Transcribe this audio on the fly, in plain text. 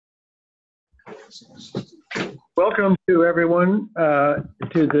Welcome to everyone to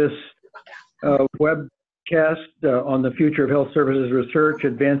this webcast on the future of health services research,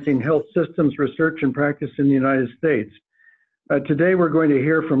 advancing health systems research and practice in the United States. Today we're going to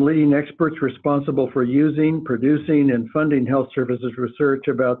hear from leading experts responsible for using, producing, and funding health services research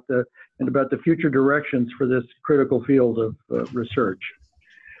about the future directions for this critical field of research.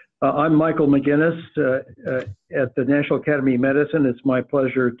 I'm Michael McGinnis at the National Academy of Medicine. It's my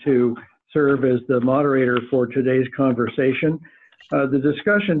pleasure to serve as the moderator for today's conversation. The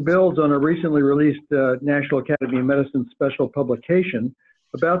discussion builds on a recently released National Academy of Medicine special publication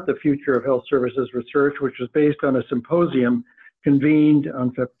about the future of health services research, which was based on a symposium convened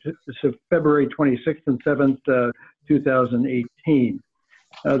on February 26th and 7th, 2018.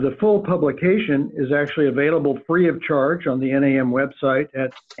 The full publication is actually available free of charge on the NAM website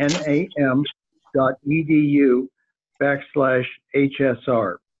at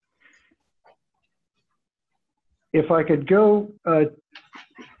nam.edu/HSR. If I could go to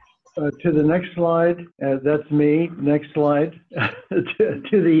the next slide, that's me, next slide, to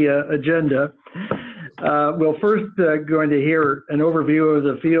the agenda. We'll first going to hear an overview of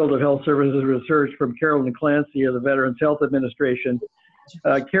the field of health services research from Carolyn Clancy of the Veterans Health Administration.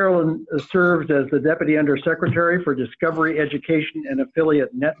 Carolyn serves as the Deputy Undersecretary for Discovery, Education, and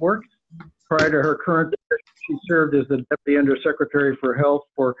Affiliate Networks. Prior to her current position, she served as the Deputy Undersecretary for Health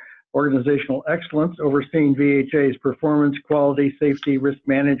for Organizational Excellence, overseeing VHA's performance, quality, safety, risk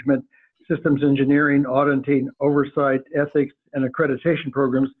management, systems engineering, auditing, oversight, ethics, and accreditation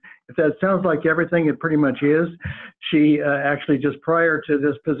programs. If that sounds like everything, it pretty much is. She actually, just prior to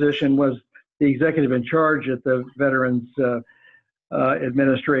this position, was the executive in charge at the Veterans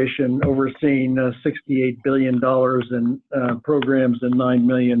Administration, overseeing $68 billion in programs and 9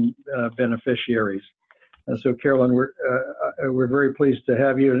 million beneficiaries. So Carolyn, we're very pleased to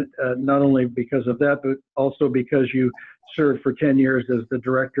have you, not only because of that, but also because you served for 10 years as the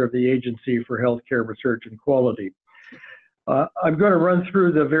director of the Agency for Healthcare Research and Quality. I'm going to run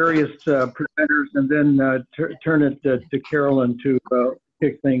through the various presenters and then turn it to Carolyn to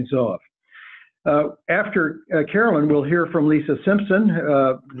kick things off. After Carolyn, we'll hear from Lisa Simpson,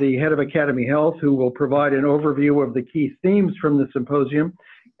 the head of Academy Health, who will provide an overview of the key themes from the symposium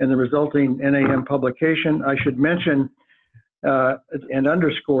and the resulting NAM publication. I should mention and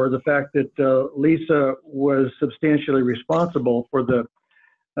underscore the fact that Lisa was substantially responsible for the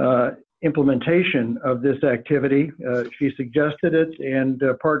implementation of this activity. She suggested it and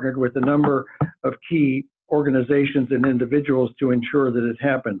partnered with a number of key organizations and individuals to ensure that it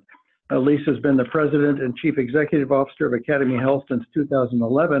happened. Lisa's been the president and chief executive officer of Academy Health since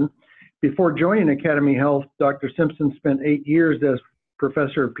 2011. Before joining Academy Health, Dr. Simpson spent 8 years as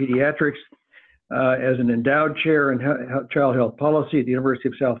professor of pediatrics, as an endowed chair in child health policy at the University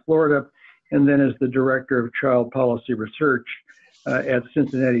of South Florida, and then as the director of child policy research at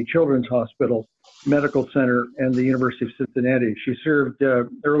Cincinnati Children's Hospital Medical Center and the University of Cincinnati. She served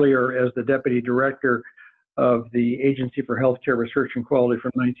earlier as the deputy director of the Agency for Healthcare Research and Quality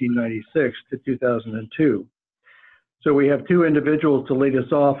from 1996 to 2002. So we have two individuals to lead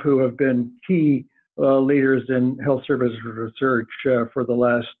us off who have been key leaders in health services research for the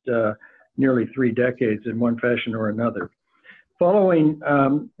last nearly 3 decades in one fashion or another. Following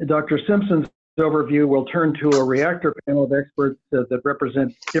Dr. Simpson's overview, we'll turn to a reactor panel of experts that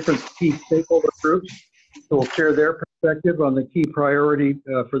represent different key stakeholder groups who will share their perspective on the key priority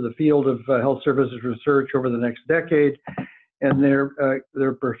for the field of health services research over the next decade, and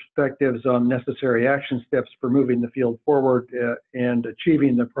their perspectives on necessary action steps for moving the field forward and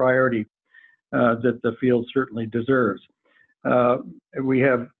achieving the priority that the field certainly deserves. We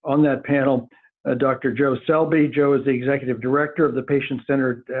have on that panel Dr. Joe Selby. Joe is the executive director of the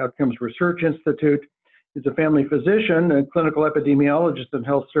Patient-Centered Outcomes Research Institute. He's a family physician, a clinical epidemiologist, and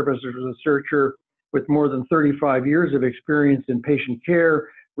health services researcher with more than 35 years of experience in patient care,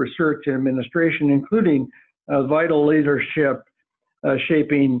 research, and administration, including vital leadership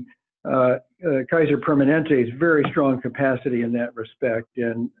shaping Kaiser Permanente's very strong capacity in that respect,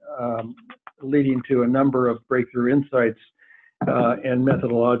 and leading to a number of breakthrough insights and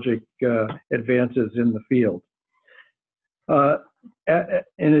methodologic advances in the field.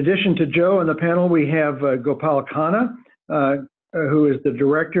 In addition to Joe on the panel, we have Gopal Khanna, who is the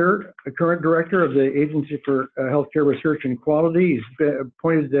current director of the Agency for Healthcare Research and Quality. He's been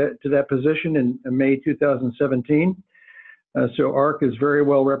appointed to that position in May 2017. So AHRQ is very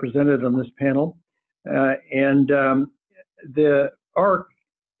well represented on this panel. The AHRQ,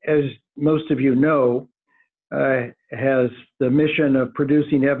 as most of you know, has the mission of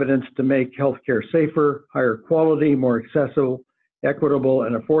producing evidence to make healthcare safer, higher quality, more accessible, equitable,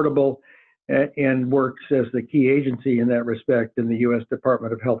 and affordable, and works as the key agency in that respect in the U.S.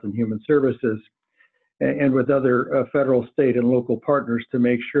 Department of Health and Human Services and with other federal, state, and local partners to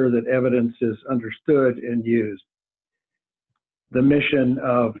make sure that evidence is understood and used. The mission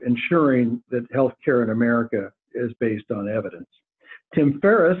of ensuring that healthcare in America is based on evidence. Tim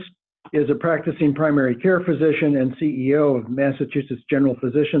Ferriss is a practicing primary care physician and CEO of Massachusetts General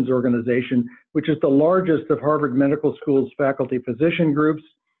Physicians Organization, which is the largest of Harvard Medical School's faculty physician groups.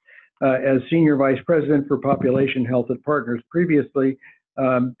 As Senior Vice President for Population Health at Partners previously,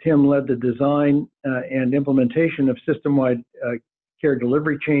 Tim led the design and implementation of system-wide care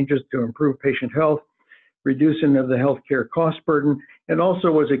delivery changes to improve patient health, reducing of the healthcare cost burden, and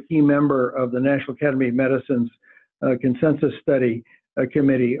also was a key member of the National Academy of Medicine's consensus study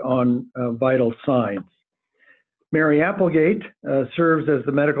committee on vital signs. Mary Applegate serves as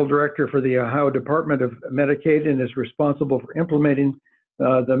the medical director for the Ohio Department of Medicaid and is responsible for implementing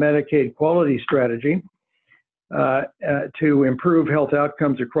the Medicaid quality strategy to improve health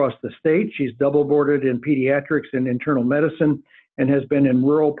outcomes across the state. She's double boarded in pediatrics and internal medicine and has been in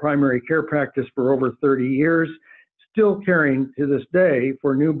rural primary care practice for over 30 years, still caring to this day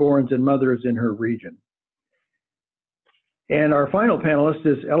for newborns and mothers in her region. And our final panelist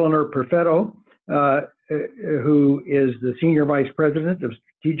is Eleanor Perfetto, who is the Senior Vice President of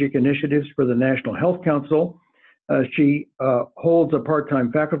Strategic Initiatives for the National Health Council. She holds a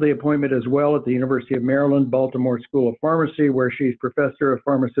part-time faculty appointment as well at the University of Maryland, Baltimore School of Pharmacy, where she's Professor of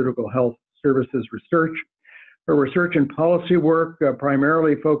Pharmaceutical Health Services Research. Her research and policy work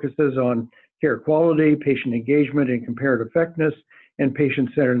primarily focuses on care quality, patient engagement and comparative effectiveness, and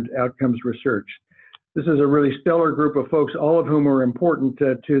patient-centered outcomes research. This is a really stellar group of folks, all of whom are important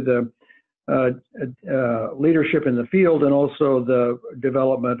to the leadership in the field and also the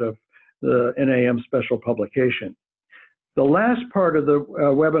development of the NAM special publication. The last part of the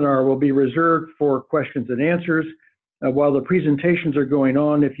webinar will be reserved for questions and answers. While the presentations are going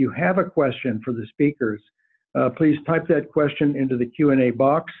on, if you have a question for the speakers, please type that question into the Q&A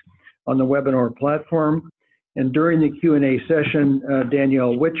box on the webinar platform. And during the Q&A session,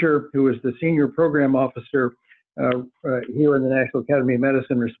 Danielle Witcher, who is the Senior Program Officer here in the National Academy of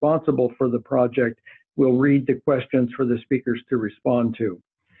Medicine responsible for the project, will read the questions for the speakers to respond to.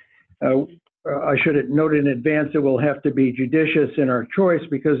 I should note in advance that we'll have to be judicious in our choice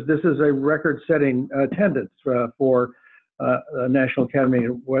because this is a record-setting attendance for a National Academy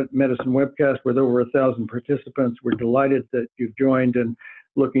of Medicine webcast with over 1,000 participants. We're delighted that you've joined and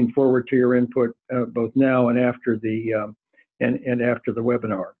looking forward to your input both now and after the after the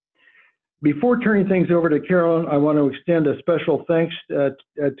webinar. Before turning things over to Carolyn, I want to extend a special thanks to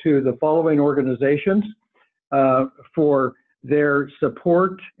the following organizations for their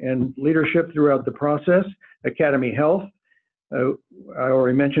support and leadership throughout the process. Academy Health, I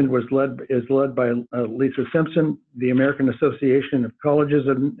already mentioned, is led by Lisa Simpson, the American Association of Colleges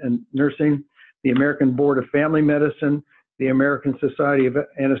and Nursing, the American Board of Family Medicine, the American Society of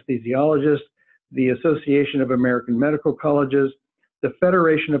Anesthesiologists, the Association of American Medical Colleges, the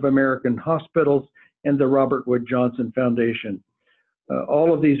Federation of American Hospitals, and the Robert Wood Johnson Foundation.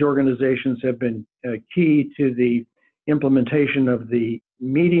 All of these organizations have been key to the implementation of the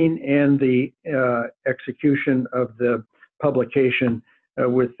meeting and the execution of the publication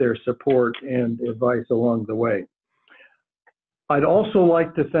with their support and advice along the way. I'd also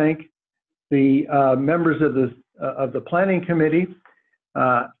like to thank the members of the Planning Committee,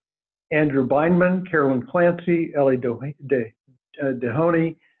 Andrew Beinman, Carolyn Clancy, Ellie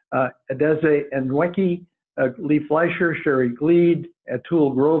Dehoney, Adeze Nweki, Lee Fleischer, Sherry Gleed,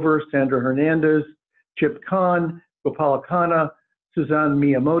 Atul Grover, Sandra Hernandez, Chip Kahn, Gopala Khanna, Suzanne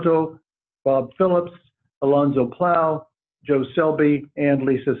Miyamoto, Bob Phillips, Alonzo Plow, Joe Selby, and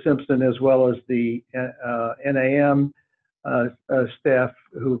Lisa Simpson, as well as the NAM staff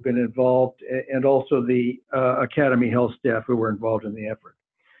who've been involved, and also the Academy Health staff who were involved in the effort.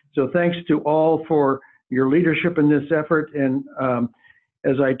 So thanks to all for your leadership in this effort. And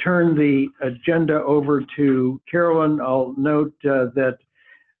as I turn the agenda over to Carolyn, I'll note that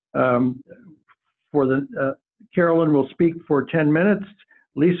Carolyn will speak for 10 minutes,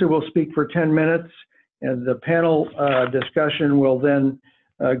 Lisa will speak for 10 minutes, and the panel discussion will then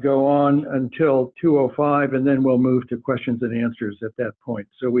go on until 2:05, and then we'll move to questions and answers at that point.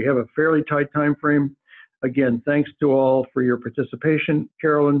 So we have a fairly tight time frame. Again, thanks to all for your participation.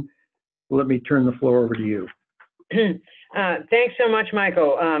 Carolyn, let me turn the floor over to you. Thanks so much,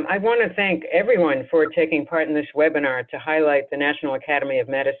 Michael. I want to thank everyone for taking part in this webinar to highlight the National Academy of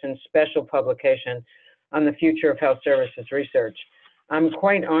Medicine's special publication on the future of health services research. I'm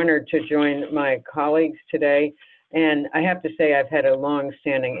quite honored to join my colleagues today And I have to say, I've had a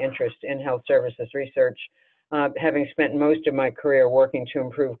long-standing interest in health services research, having spent most of my career working to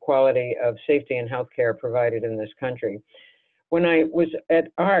improve quality of safety and healthcare provided in this country. When I was at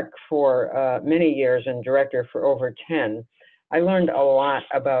AHRQ for many years and director for over 10, I learned a lot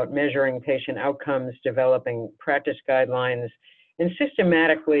about measuring patient outcomes, developing practice guidelines, and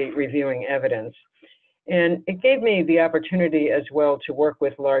systematically reviewing evidence. And it gave me the opportunity as well to work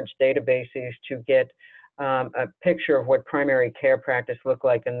with large databases to get a picture of what primary care practice looked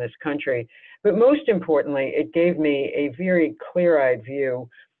like in this country. But most importantly, it gave me a very clear-eyed view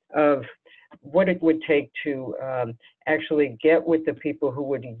of what it would take to actually get with the people who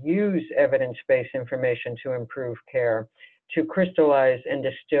would use evidence-based information to improve care, to crystallize and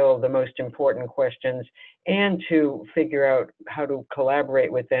distill the most important questions, and to figure out how to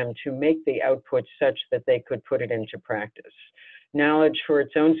collaborate with them to make the output such that they could put it into practice. Knowledge for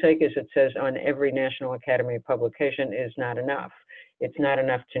its own sake, as it says on every National Academy publication, is not enough. It's not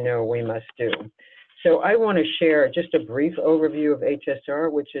enough to know, we must do. So I want to share just a brief overview of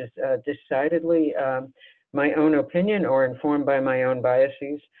HSR, which is decidedly my own opinion or informed by my own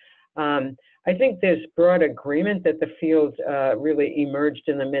biases. I think there's broad agreement that the field really emerged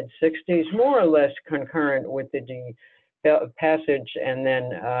in the mid-60s, more or less concurrent with the passage and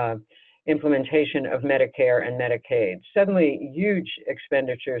then implementation of Medicare and Medicaid. Suddenly, huge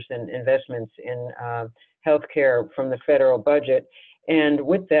expenditures and investments in healthcare from the federal budget. And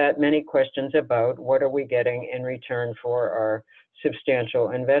with that, many questions about what are we getting in return for our substantial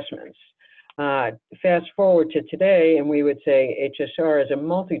investments. Fast forward to today, and we would say HSR is a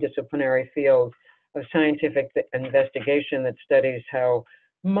multidisciplinary field of scientific investigation that studies how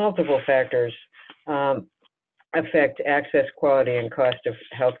multiple factors affect access, quality, and cost of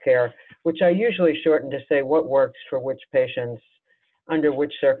healthcare, which I usually shorten to say what works for which patients, under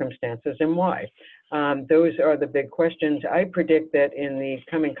which circumstances, and why. Those are the big questions. I predict that in the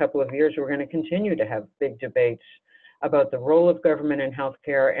coming couple of years, we're going to continue to have big debates about the role of government in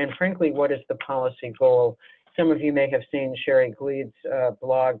healthcare, and frankly, what is the policy goal? Some of you may have seen Sherry Gleed's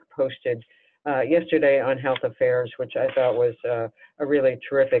blog posted yesterday on Health Affairs, which I thought was a really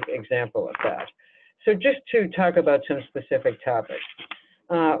terrific example of that. So just to talk about some specific topics.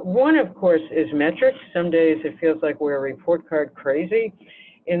 One, of course, is metrics. Some days it feels like we're report card crazy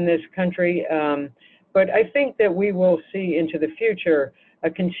in this country, but I think that we will see into the future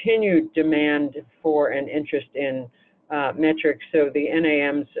a continued demand for and interest in metrics. So the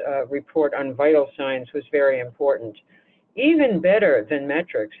NAM's report on vital signs was very important. Even better than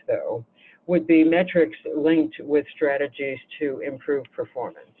metrics, though, would be metrics linked with strategies to improve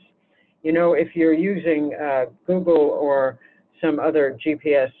performance. You know, if you're using Google or some other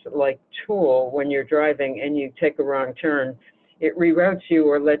GPS-like tool when you're driving and you take a wrong turn, it reroutes you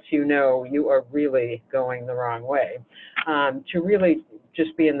or lets you know you are really going the wrong way. To really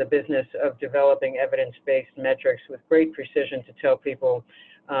just be in the business of developing evidence-based metrics with great precision to tell people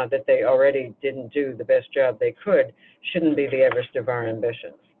that they already didn't do the best job they could shouldn't be the Everest of our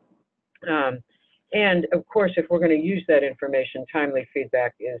ambitions. And of course, if we're going to use that information, timely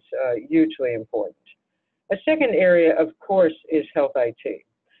feedback is hugely important. A second area, of course, is health IT.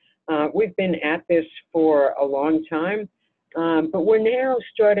 We've been at this for a long time, but we're now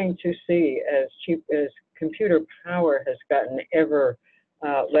starting to see, as cheap as computer power has gotten ever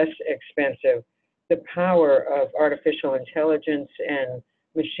less expensive, the power of artificial intelligence and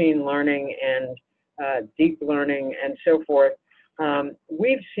machine learning and deep learning and so forth.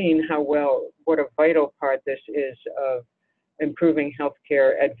 We've seen what a vital part this is of improving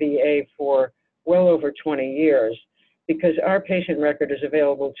healthcare at VA for well over 20 years, because our patient record is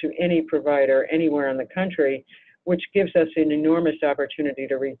available to any provider anywhere in the country, which gives us an enormous opportunity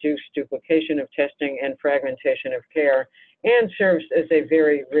to reduce duplication of testing and fragmentation of care, and serves as a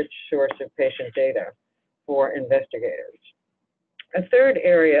very rich source of patient data for investigators. A third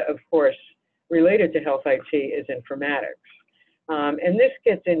area, of course, related to health IT is informatics. And this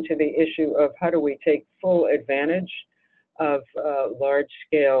gets into the issue of how do we take full advantage of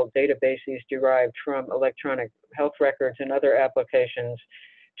large-scale databases derived from electronic health records and other applications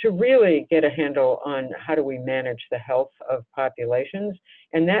to really get a handle on how do we manage the health of populations.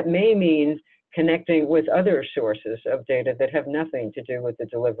 And that may mean connecting with other sources of data that have nothing to do with the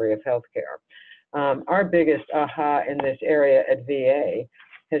delivery of healthcare. Our biggest aha in this area at VA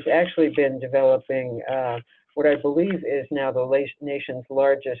has actually been developing what I believe is now the nation's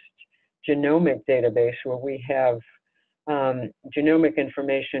largest genomic database, where we have genomic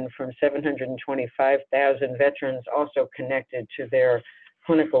information from 725,000 veterans also connected to their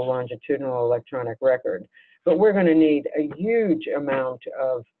clinical longitudinal electronic record. But we're going to need a huge amount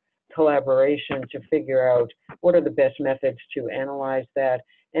of collaboration to figure out what are the best methods to analyze that,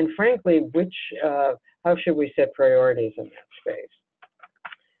 and frankly, how should we set priorities in that space.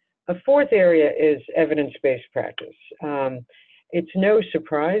 A fourth area is evidence-based practice. It's no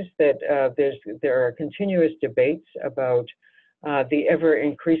surprise that there are continuous debates about the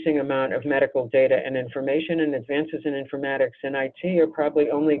ever-increasing amount of medical data and information, and advances in informatics and IT are probably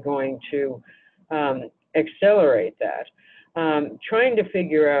only going to accelerate that. Trying to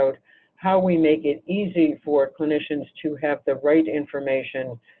figure out how we make it easy for clinicians to have the right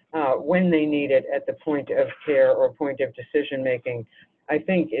information when they need it at the point of care or point of decision-making, I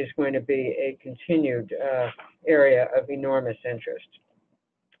think is going to be a continued area of enormous interest.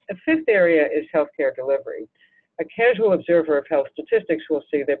 A fifth area is healthcare delivery. A casual observer of health statistics will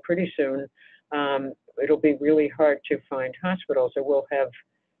see that pretty soon it'll be really hard to find hospitals, or we'll have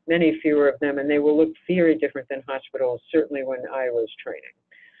many fewer of them, and they will look very different than hospitals, certainly when I was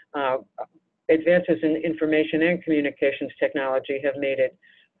training. Advances in information and communications technology have made it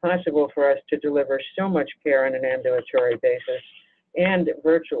possible for us to deliver so much care on an ambulatory basis and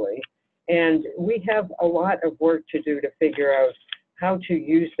virtually. And we have a lot of work to do to figure out how to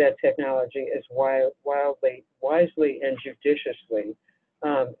use that technology as wisely and judiciously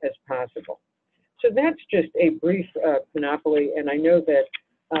as possible. So that's just a brief panoply, and I know that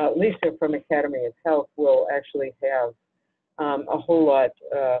Lisa from Academy of Health will actually have a whole lot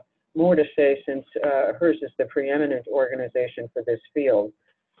more to say, since hers is the preeminent organization for this field.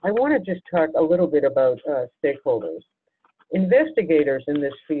 I want to just talk a little bit about stakeholders. Investigators in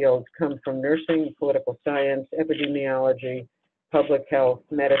this field come from nursing, political science, epidemiology, public health,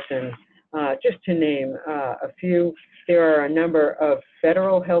 medicine, just to name a few. There are a number of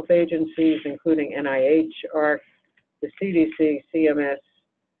federal health agencies, including NIH, AHRQ, the CDC, CMS,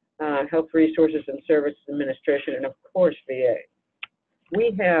 Health Resources and Services Administration, and of course, VA.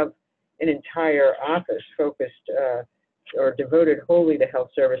 We have an entire office focused or devoted wholly to health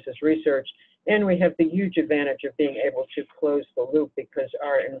services research, and we have the huge advantage of being able to close the loop because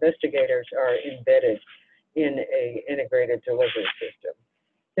our investigators are embedded in an integrated delivery system.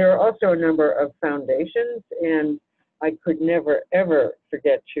 There are also a number of foundations, and I could never, ever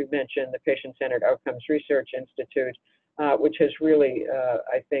forget to mention the Patient-Centered Outcomes Research Institute, which has really,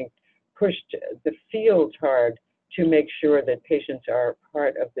 I think, pushed the field hard to make sure that patients are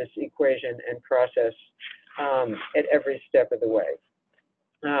part of this equation and process at every step of the way.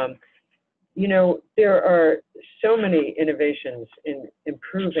 You know, there are so many innovations in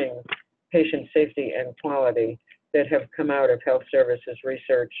improving patient safety and quality that have come out of health services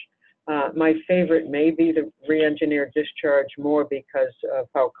research. My favorite may be the re-engineered discharge, more because of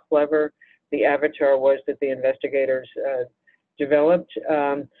how clever the avatar was that the investigators developed.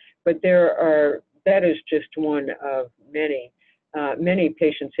 But that is just one of many, many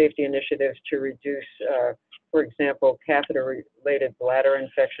patient safety initiatives to reduce, for example, catheter-related bladder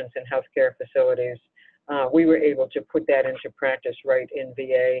infections in healthcare facilities. We were able to put that into practice right in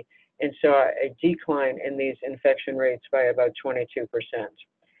VA and saw a decline in these infection rates by about 22%.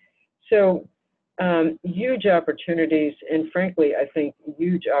 So huge opportunities, and frankly, I think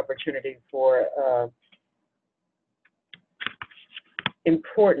huge opportunity for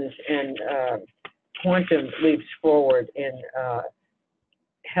important and quantum leaps forward in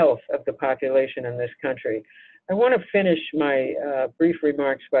health of the population in this country. I want to finish my brief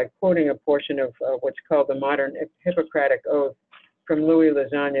remarks by quoting a portion of what's called the modern Hippocratic Oath from Louis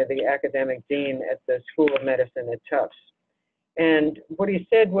Lasagna, the academic dean at the School of Medicine at Tufts. And what he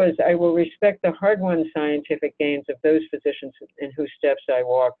said was, "I will respect the hard-won scientific gains of those physicians in whose steps I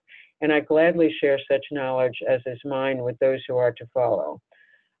walk, and I gladly share such knowledge as is mine with those who are to follow.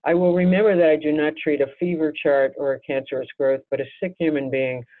 I will remember that I do not treat a fever chart or a cancerous growth, but a sick human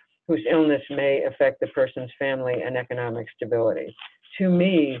being whose illness may affect the person's family and economic stability." To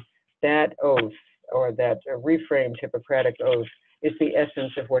me, that oath, or that reframed Hippocratic Oath, is the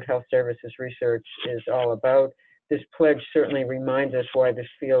essence of what health services research is all about. This pledge certainly reminds us why this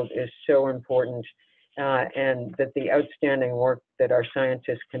field is so important, and that the outstanding work that our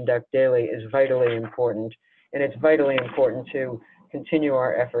scientists conduct daily is vitally important, and it's vitally important to continue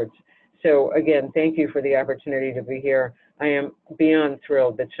our efforts. So again, thank you for the opportunity to be here. I am beyond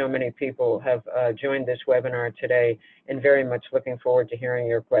thrilled that so many people have joined this webinar today, and very much looking forward to hearing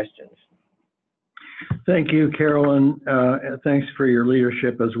your questions. Thank you, Carolyn. Thanks for your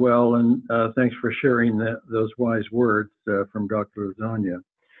leadership as well, and thanks for sharing those wise words from Dr. Lasagna.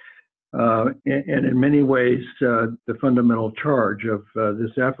 And in many ways, the fundamental charge of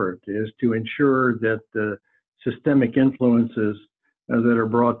this effort is to ensure that the systemic influences that are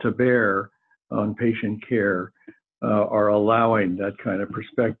brought to bear on patient care are allowing that kind of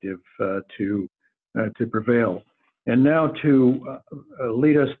perspective to prevail. And now to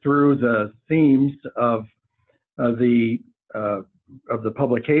lead us through the themes of the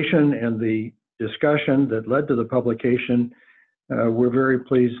publication and the discussion that led to the publication, we're very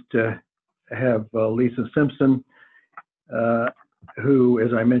pleased to have Lisa Simpson, who,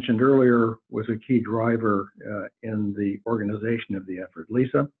 as I mentioned earlier, was a key driver in the organization of the effort.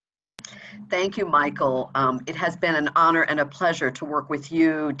 Lisa? Thank you, Michael. It has been an honor and a pleasure to work with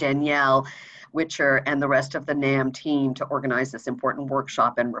you, Danielle Witcher, and the rest of the NAM team to organize this important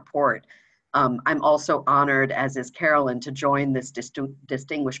workshop and report. I'm also honored, as is Carolyn, to join this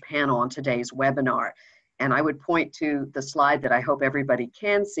distinguished panel on today's webinar. And I would point to the slide that I hope everybody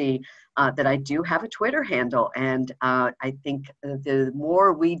can see, that I do have a Twitter handle. And I think the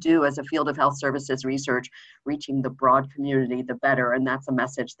more we do as a field of health services research, reaching the broad community, the better. And that's a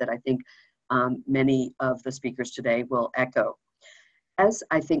message that I think many of the speakers today will echo. As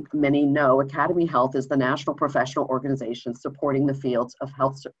I think many know, Academy Health is the national professional organization supporting the fields of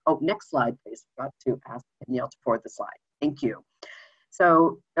health. Oh, next slide, please. I forgot to ask Danielle to forward the slide. Thank you.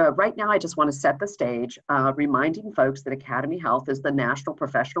 So right now, I just want to set the stage, reminding folks that Academy Health is the national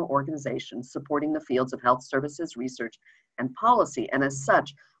professional organization supporting the fields of health services, research, and policy. And as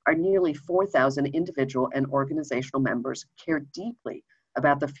such, our nearly 4,000 individual and organizational members care deeply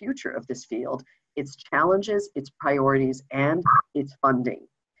about the future of this field, its challenges, its priorities, and its funding.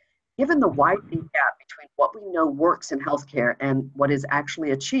 Given the widening gap between what we know works in healthcare and what is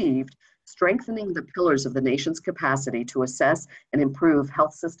actually achieved, strengthening the pillars of the nation's capacity to assess and improve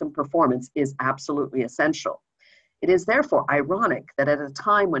health system performance is absolutely essential. It is therefore ironic that at a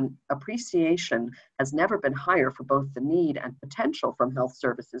time when appreciation has never been higher for both the need and potential from health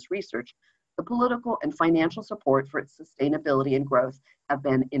services research, the political and financial support for its sustainability and growth have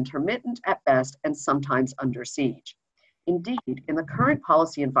been intermittent at best and sometimes under siege. Indeed, in the current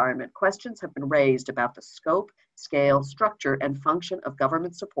policy environment, questions have been raised about the scope, scale, structure, and function of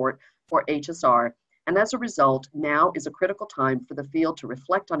government support for HSR, and as a result, now is a critical time for the field to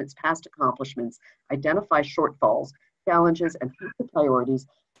reflect on its past accomplishments, identify shortfalls, challenges, and future priorities,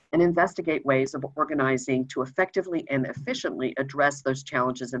 and investigate ways of organizing to effectively and efficiently address those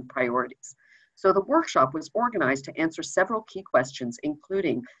challenges and priorities. So the workshop was organized to answer several key questions,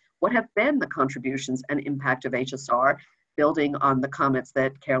 including what have been the contributions and impact of HSR, building on the comments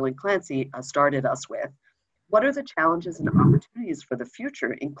that Carolyn Clancy started us with. What are the challenges and opportunities for the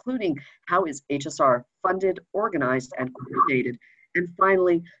future, including how is HSR funded, organized, and coordinated? And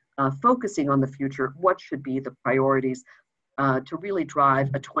finally, focusing on the future, what should be the priorities to really drive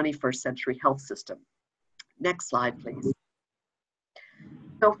a 21st century health system? Next slide, please.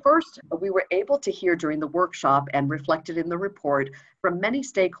 So first, we were able to hear during the workshop and reflected in the report from many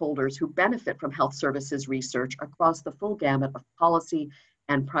stakeholders who benefit from health services research across the full gamut of policy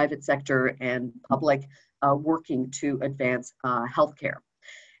and private sector and public working to advance healthcare,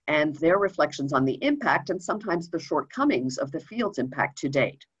 and their reflections on the impact and sometimes the shortcomings of the field's impact to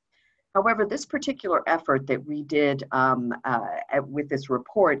date. However, this particular effort that we did with this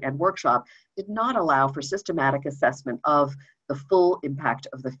report and workshop did not allow for systematic assessment of the full impact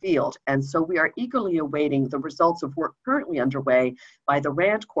of the field. And so we are eagerly awaiting the results of work currently underway by the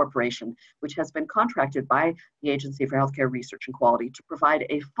RAND Corporation, which has been contracted by the Agency for Healthcare Research and Quality to provide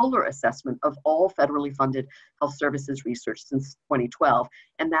a fuller assessment of all federally funded health services research since 2012.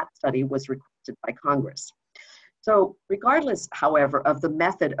 And that study was requested by Congress. So regardless, however, of the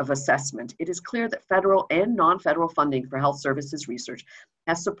method of assessment, it is clear that federal and non-federal funding for health services research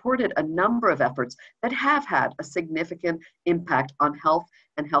has supported a number of efforts that have had a significant impact on health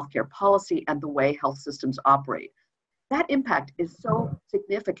and healthcare policy and the way health systems operate. That impact is so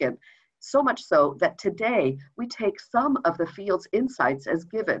significant, so much so that today we take some of the field's insights as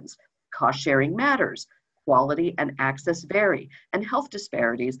givens. Cost sharing matters, quality and access vary, and health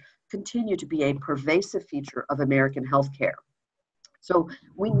disparities continue to be a pervasive feature of American healthcare. So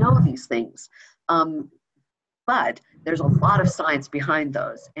we know these things, but there's a lot of science behind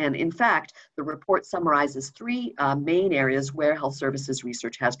those. And in fact, the report summarizes three main areas where health services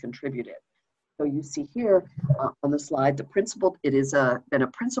research has contributed. So you see here on the slide, it has been a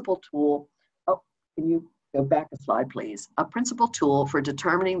principal tool. Oh, can you go back a slide, please? A principal tool for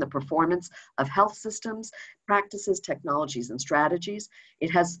determining the performance of health systems, practices, technologies, and strategies.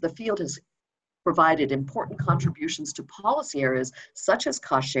 The field has provided important contributions to policy areas such as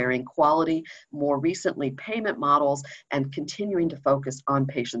cost sharing, quality, more recently payment models, and continuing to focus on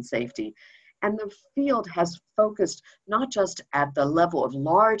patient safety. And the field has focused not just at the level of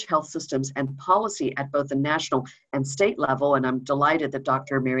large health systems and policy at both the national and state level, and I'm delighted that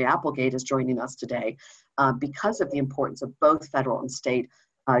Dr. Mary Applegate is joining us today because of the importance of both federal and state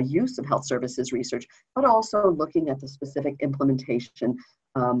use of health services research, but also looking at the specific implementation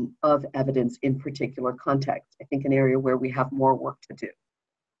of evidence in particular contexts. I think an area where we have more work to do.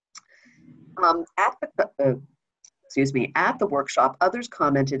 At the workshop, others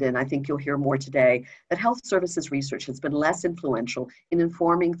commented, and I think you'll hear more today, that health services research has been less influential in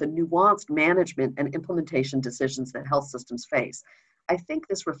informing the nuanced management and implementation decisions that health systems face. I think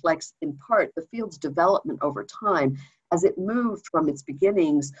this reflects in part the field's development over time as it moved from its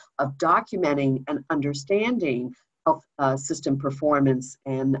beginnings of documenting and understanding health system performance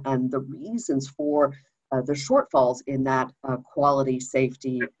and the reasons for the shortfalls in that quality,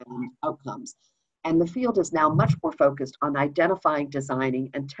 safety, and outcomes. And the field is now much more focused on identifying, designing,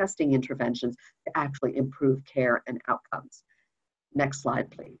 and testing interventions to actually improve care and outcomes. Next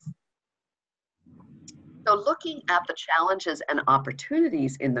slide, please. So looking at the challenges and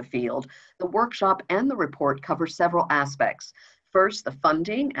opportunities in the field, the workshop and the report cover several aspects. First, the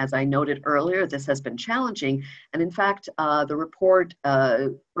funding. As I noted earlier, this has been challenging. And in fact, the report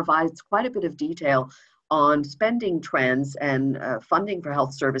provides quite a bit of detail on spending trends and funding for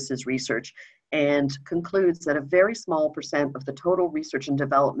health services research, and concludes that a very small percent of the total research and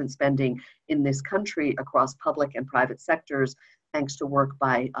development spending in this country across public and private sectors, thanks to work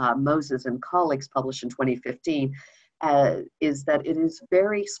by Moses and colleagues published in 2015, is that it is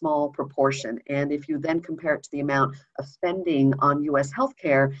very small proportion. And if you then compare it to the amount of spending on US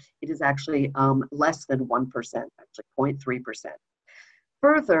healthcare, it is actually less than 1%, actually 0.3%.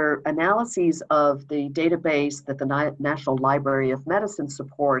 Further, analyses of the database that the National Library of Medicine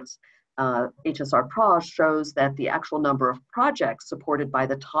supports, HSR-PROS, shows that the actual number of projects supported by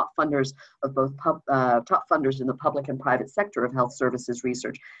the top funders of both top funders in the public and private sector of health services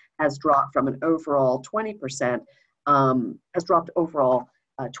research has dropped from an overall 20%, has dropped overall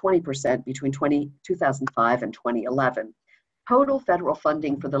 20% between 2005 and 2011. Total federal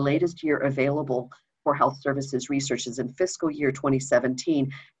funding for the latest year available for health services research is in fiscal year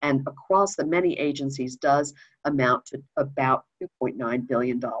 2017, and across the many agencies does amount to about $2.9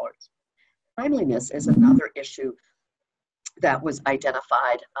 billion. Timeliness is another issue that was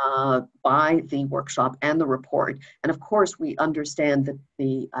identified by the workshop and the report. And of course, we understand that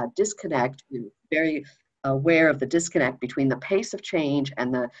the disconnect, we're very aware of the disconnect between the pace of change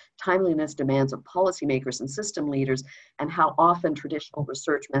and the timeliness demands of policymakers and system leaders, and how often traditional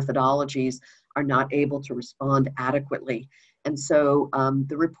research methodologies are not able to respond adequately. And so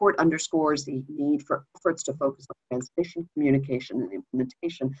the report underscores the need for efforts to focus on transmission, communication, and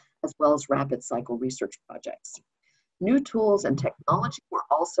implementation, as well as rapid cycle research projects. New tools and technology were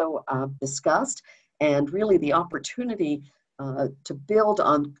also discussed, and really the opportunity to build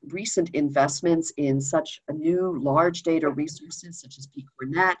on recent investments in such a new large data resources such as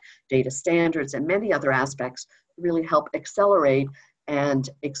PCORNet, data standards, and many other aspects to really help accelerate and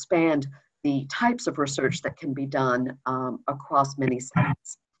expand the types of research that can be done across many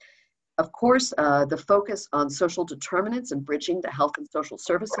settings. Of course, the focus on social determinants and bridging the health and social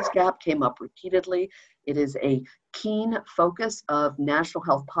services gap came up repeatedly. It is a keen focus of national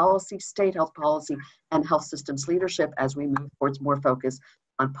health policy, state health policy, and health systems leadership as we move towards more focus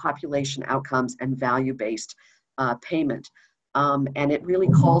on population outcomes and value-based payment. And it really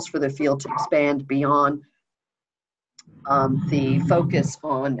calls for the field to expand beyond the focus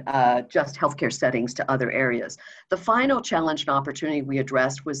on just healthcare settings to other areas. The final challenge and opportunity we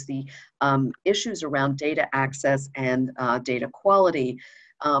addressed was the issues around data access and data quality,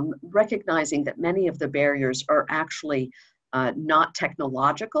 recognizing that many of the barriers are actually not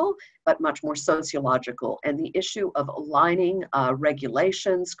technological, but much more sociological. And the issue of aligning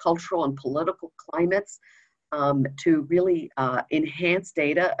regulations, cultural and political climates to really enhance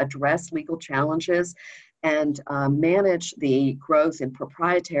data, address legal challenges, and manage the growth in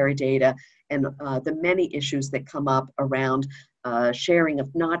proprietary data and the many issues that come up around sharing of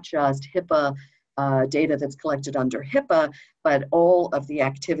not just HIPAA data that's collected under HIPAA, but all of the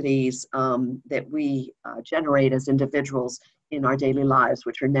activities that we generate as individuals in our daily lives,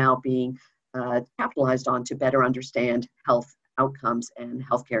 which are now being capitalized on to better understand health outcomes and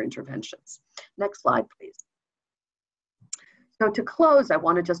healthcare interventions. Next slide, please. So to close, I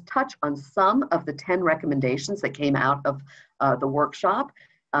want to just touch on some of the 10 recommendations that came out of the workshop.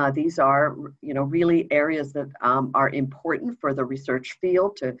 These are, really areas that are important for the research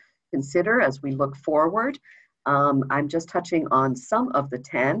field to consider as we look forward. I'm just touching on some of the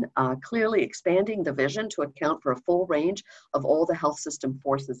 10, clearly expanding the vision to account for a full range of all the health system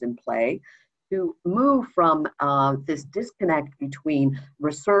forces in play, to move from this disconnect between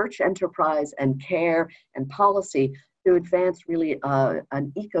research, enterprise, and care and policy to advance really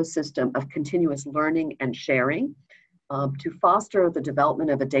an ecosystem of continuous learning and sharing, to foster the development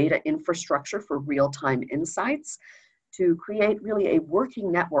of a data infrastructure for real-time insights, to create really a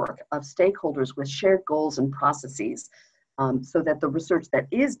working network of stakeholders with shared goals and processes, so that the research that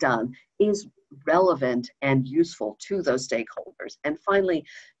is done is relevant and useful to those stakeholders. And finally,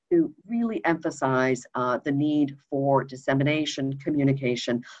 to really emphasize the need for dissemination,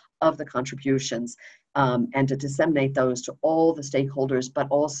 communication of the contributions, and to disseminate those to all the stakeholders, but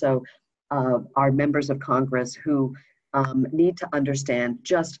also our members of Congress who need to understand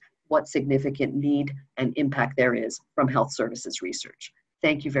just what significant need and impact there is from health services research.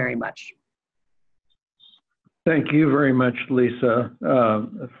 Thank you very much. Thank you very much, Lisa,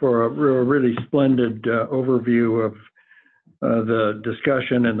 for a really splendid overview of the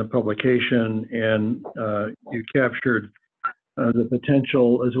discussion and the publication, and you captured the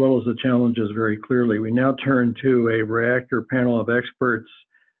potential as well as the challenges very clearly. We now turn to a REACTOR panel of experts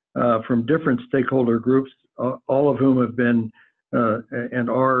from different stakeholder groups, all of whom have been and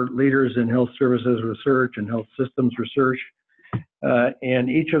are leaders in health services research and health systems research. And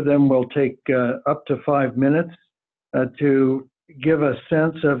each of them will take up to 5 minutes to give a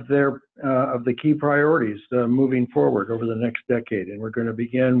sense of the key priorities moving forward over the next decade. And we're going to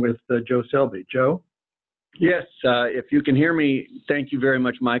begin with Joe Selby. Joe? Yes, if you can hear me, thank you very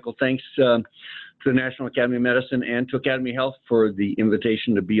much, Michael. Thanks to the National Academy of Medicine and to Academy Health for the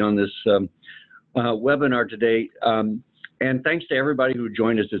invitation to be on this webinar today. And thanks to everybody who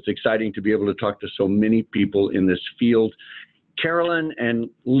joined us. It's exciting to be able to talk to so many people in this field. Carolyn and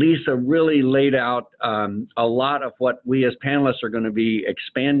Lisa really laid out a lot of what we as panelists are going to be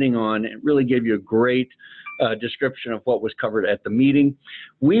expanding on. It really gave you a great description of what was covered at the meeting.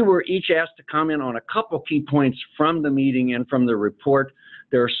 We were each asked to comment on a couple key points from the meeting and from the report.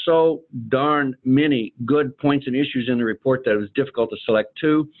 There are so darn many good points and issues in the report that it was difficult to select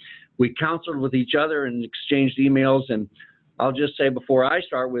two. We counseled with each other and exchanged emails, and I'll just say before I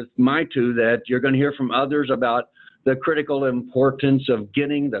start with my two that you're going to hear from others about the critical importance of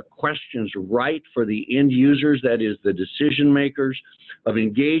getting the questions right for the end users, that is the decision makers, of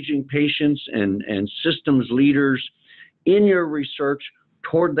engaging patients and systems leaders in your research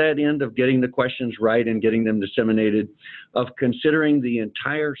toward that end of getting the questions right and getting them disseminated, of considering the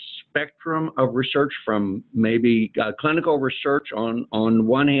entire spectrum of research from maybe clinical research on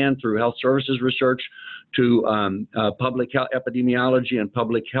one hand through health services research to public health, epidemiology and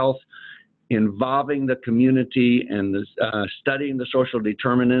public health, involving the community and studying the social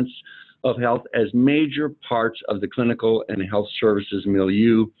determinants of health as major parts of the clinical and health services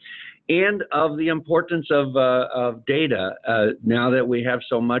milieu, and of the importance of data now that we have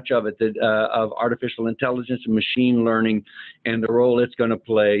so much of it, of artificial intelligence and machine learning, and the role it's going to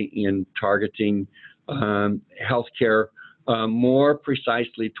play in targeting healthcare more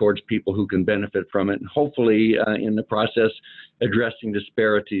precisely towards people who can benefit from it, and hopefully in the process addressing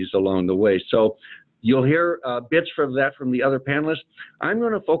disparities along the way. So you'll hear bits from that from the other panelists. I'm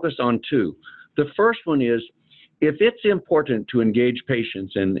going to focus on two. The first one is, if it's important to engage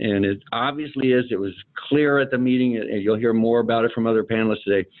patients, and it obviously is, it was clear at the meeting, and you'll hear more about it from other panelists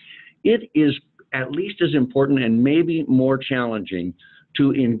today, it is at least as important and maybe more challenging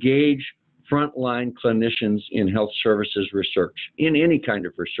to engage frontline clinicians in health services research, in any kind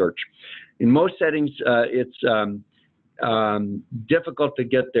of research. In most settings, it's difficult to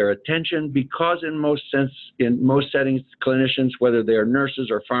get their attention because in most settings, clinicians, whether they're nurses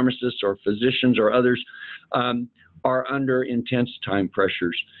or pharmacists or physicians or others, are under intense time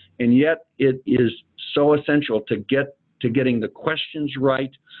pressures. And yet it is so essential to getting the questions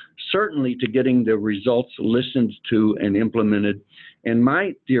right, certainly to getting the results listened to and implemented. And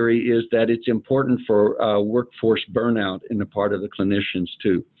my theory is that it's important for workforce burnout in the part of the clinicians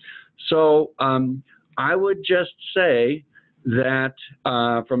too. So I would just say that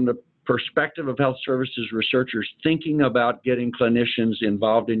from the perspective of health services researchers thinking about getting clinicians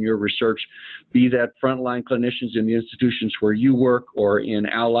involved in your research, be that frontline clinicians in the institutions where you work or in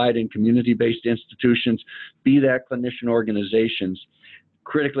allied and community-based institutions, be that clinician organizations,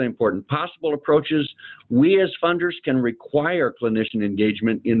 critically important. Possible approaches, we as funders can require clinician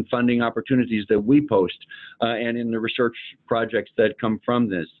engagement in funding opportunities that we post and in the research projects that come from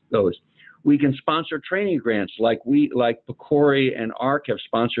those. We can sponsor training grants like PCORI and ARC have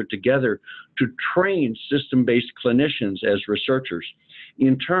sponsored together to train system-based clinicians as researchers.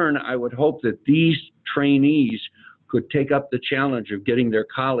 In turn, I would hope that these trainees could take up the challenge of getting their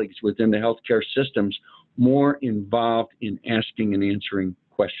colleagues within the healthcare systems more involved in asking and answering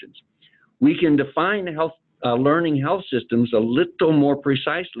questions. we can define learning health systems a little more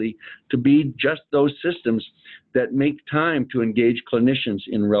precisely to be just those systems that make time to engage clinicians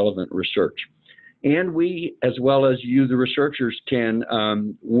in relevant research. And we, as well as you, the researchers, can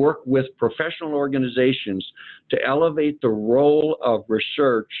work with professional organizations to elevate the role of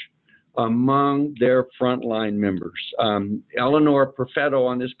research among their frontline members. Eleanor Perfetto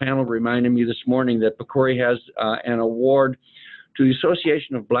on this panel reminded me this morning that PCORI has an award to the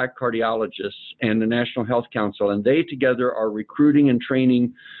Association of Black Cardiologists and the National Health Council, and they together are recruiting and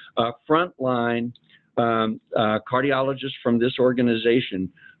training frontline cardiologists from this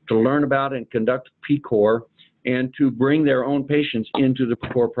organization to learn about and conduct PCOR and to bring their own patients into the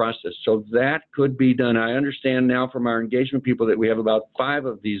PCOR process. So that could be done. I understand now from our engagement people that we have about 5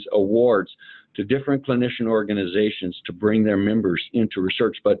 of these awards to different clinician organizations to bring their members into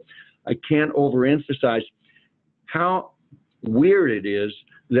research. But I can't overemphasize how weird it is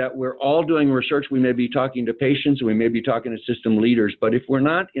that we're all doing research. We may be talking to patients, we may be talking to system leaders, but if we're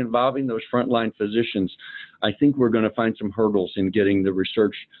not involving those frontline physicians, I think we're going to find some hurdles in getting the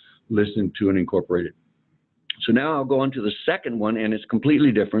research listened to and incorporated. So now I'll go on to the second one, and it's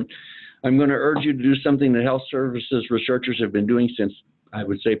completely different. I'm going to urge you to do something that health services researchers have been doing since, I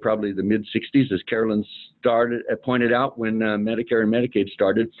would say, probably the mid-60s, as Carolyn pointed out when Medicare and Medicaid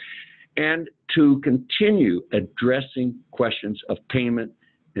started, and to continue addressing questions of payment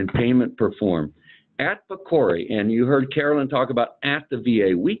and payment perform. At PCORI, and you heard Carolyn talk about at the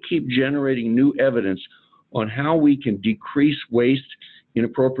VA, we keep generating new evidence on how we can decrease waste,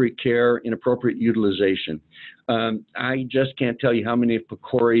 inappropriate care, inappropriate utilization. I just can't tell you how many of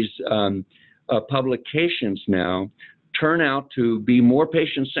PCORI's publications now turn out to be more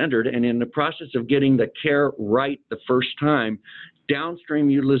patient-centered, and in the process of getting the care right the first time, downstream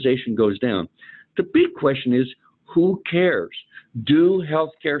utilization goes down. The big question is, who cares? Do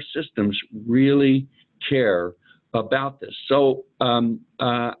healthcare systems really care about this? So, and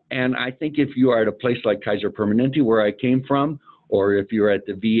I think if you are at a place like Kaiser Permanente, where I came from, or if you're at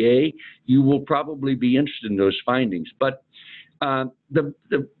the VA, you will probably be interested in those findings. But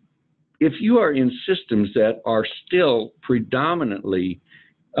if you are in systems that are still predominantly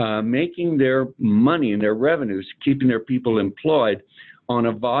making their money and their revenues, keeping their people employed on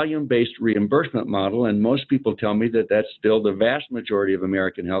a volume-based reimbursement model, and most people tell me that that's still the vast majority of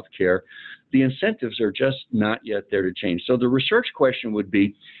American healthcare, the incentives are just not yet there to change. So the research question would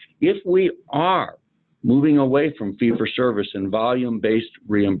be, if we are moving away from fee-for-service and volume-based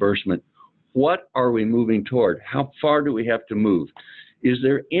reimbursement, what are we moving toward? How far do we have to move? Is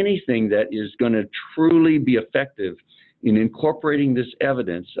there anything that is going to truly be effective in incorporating this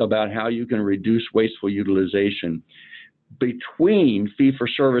evidence about how you can reduce wasteful utilization between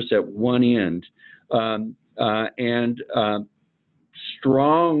fee-for-service at one end and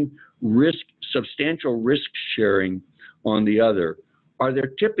strong risk, substantial risk sharing on the other? Are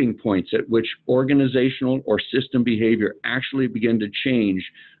there tipping points at which organizational or system behavior actually begin to change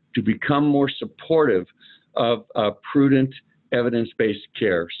to become more supportive of prudent evidence-based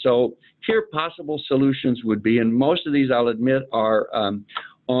care? So here possible solutions would be, and most of these, I'll admit, are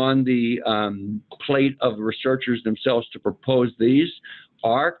on the plate of researchers themselves to propose these.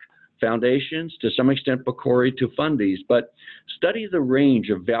 AHRQ, foundations, to some extent PCORI to fund these, but study the range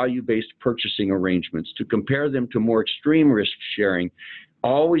of value-based purchasing arrangements to compare them to more extreme risk sharing,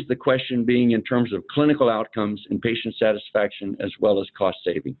 always the question being in terms of clinical outcomes and patient satisfaction as well as cost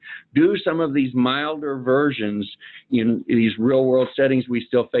saving. Do some of these milder versions in these real-world settings we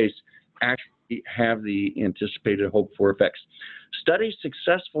still face actually have the anticipated hoped-for effects? Study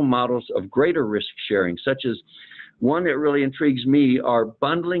successful models of greater risk sharing, such as one that really intrigues me are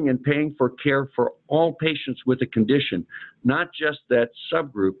bundling and paying for care for all patients with a condition, not just that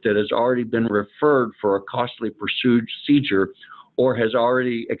subgroup that has already been referred for a costly procedure or has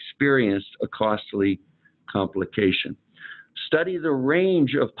already experienced a costly complication. Study the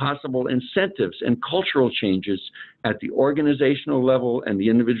range of possible incentives and cultural changes at the organizational level and the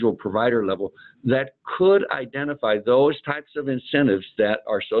individual provider level that could identify those types of incentives that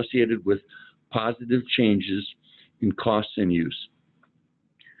are associated with positive changes in costs and use.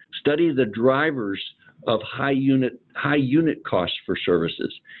 Study the drivers of high unit costs for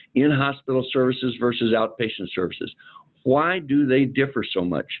services, in-hospital services versus outpatient services. Why do they differ so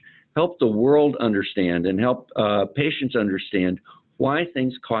much? Help the world understand and help patients understand why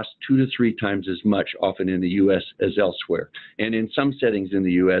things cost 2 to 3 times as much often in the U.S. as elsewhere, and in some settings in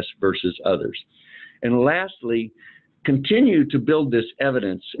the U.S. versus others. And lastly, continue to build this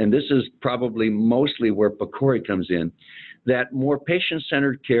evidence, and this is probably mostly where PCORI comes in, that more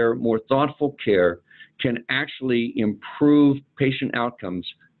patient-centered care, more thoughtful care can actually improve patient outcomes,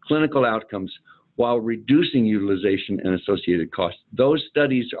 clinical outcomes while reducing utilization and associated costs. Those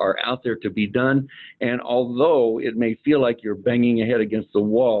studies are out there to be done, and although it may feel like you're banging your head against the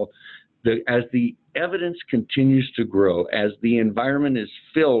wall, as the evidence continues to grow, as the environment is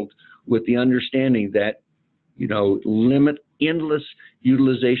filled with the understanding that, endless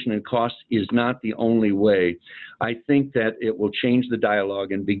utilization and costs is not the only way, I think that it will change the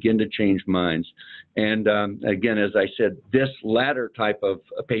dialogue and begin to change minds. And again, as I said, this latter type of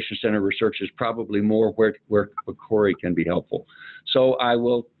patient-centered research is probably more where CORI can be helpful. So I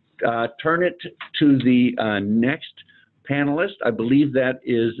will turn it to the next panelist. I believe that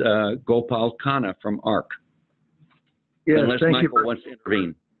is Gopal Khanna from AHRQ. Yes, unless thank Michael you. wants to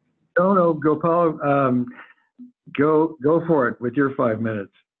intervene. No, Gopal, go for it with your 5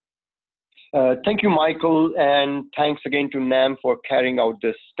 minutes. Thank you, Michael, and thanks again to NAM for carrying out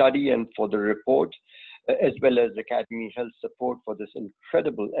this study and for the report, as well as Academy Health Support for this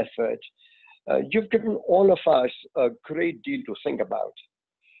incredible effort. You've given all of us a great deal to think about.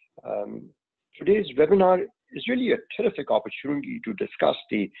 Today's webinar is really a terrific opportunity to discuss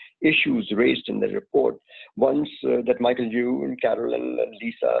the issues raised in the report, ones that Michael, you and Carolyn and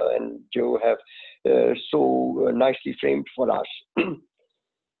Lisa and Joe have so nicely framed for us.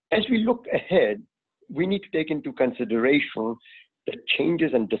 As we look ahead, we need to take into consideration the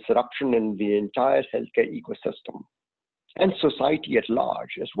changes and disruption in the entire healthcare ecosystem and society at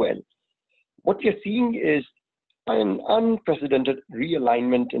large as well. What we are seeing is an unprecedented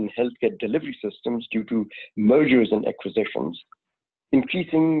realignment in healthcare delivery systems due to mergers and acquisitions,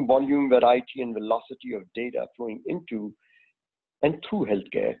 increasing volume, variety, and velocity of data flowing into and through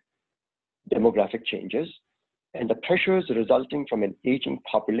healthcare, demographic changes, and the pressures resulting from an aging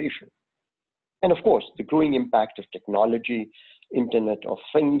population. And of course, the growing impact of technology, Internet of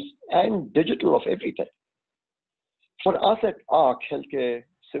Things, and digital of everything. For us at AHRQ Healthcare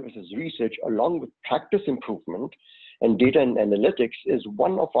Services Research, along with practice improvement and data and analytics, is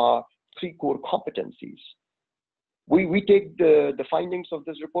one of our 3 core competencies. We take the findings of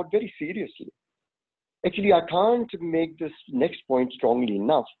this report very seriously. Actually, I can't make this next point strongly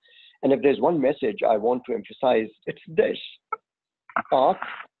enough. And if there's one message I want to emphasize, it's this. AHRQ,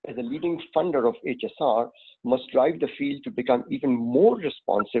 as a leading funder of HSR, must drive the field to become even more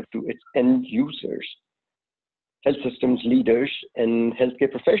responsive to its end users, health systems leaders, and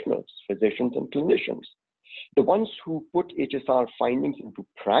healthcare professionals, physicians and clinicians, the ones who put HSR findings into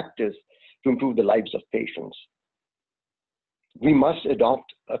practice to improve the lives of patients. We must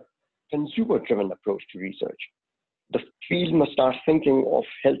adopt a consumer-driven approach to research. The field must start thinking of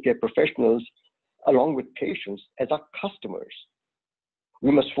healthcare professionals along with patients as our customers.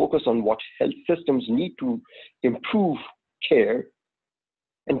 We must focus on what health systems need to improve care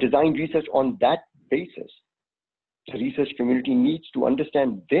and design research on that basis. The research community needs to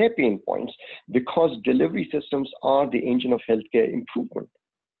understand their pain points because delivery systems are the engine of healthcare improvement.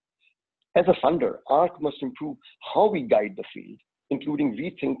 As a funder, AHRQ must improve how we guide the field, including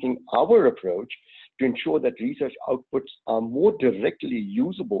rethinking our approach to ensure that research outputs are more directly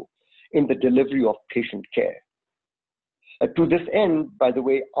usable in the delivery of patient care. To this end, by the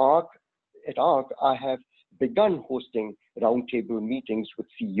way, at AHRQ, I have begun hosting roundtable meetings with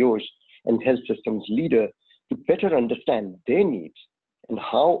CEOs and health systems leaders to better understand their needs and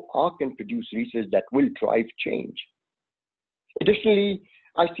how AHRQ can produce research that will drive change. Additionally,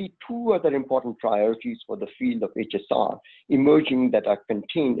 I see 2 other important priorities for the field of HSR emerging that are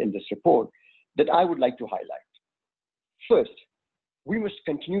contained in this report that I would like to highlight. First, we must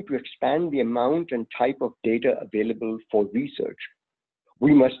continue to expand the amount and type of data available for research.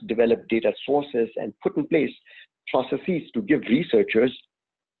 We must develop data sources and put in place processes to give researchers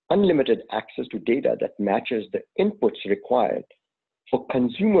unlimited access to data that matches the inputs required for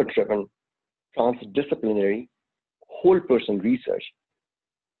consumer-driven, transdisciplinary, whole-person research.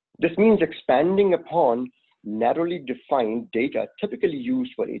 This means expanding upon narrowly defined data typically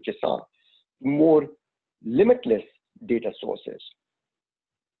used for HSR, more limitless data sources.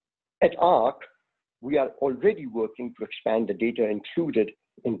 At AHRQ, we are already working to expand the data included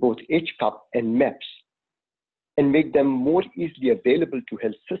in both HCUP and MEPS and make them more easily available to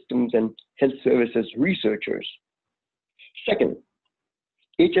health systems and health services researchers. Second,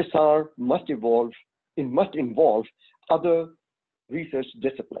 HSR must involve other research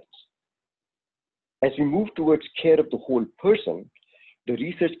disciplines. As we move towards care of the whole person, the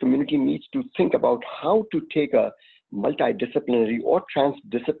research community needs to think about how to take a multidisciplinary or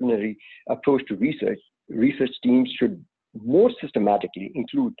transdisciplinary approach to research. Research teams should more systematically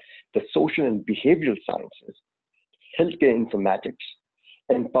include the social and behavioral sciences, healthcare informatics,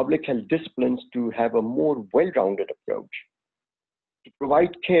 and public health disciplines to have a more well-rounded approach. To provide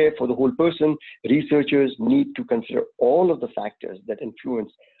care for the whole person, researchers need to consider all of the factors that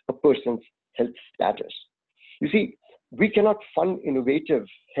influence a person's health status. You see, we cannot fund innovative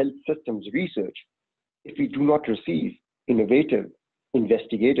health systems research if we do not receive innovative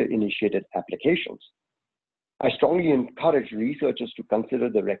investigator-initiated applications. I strongly encourage researchers to consider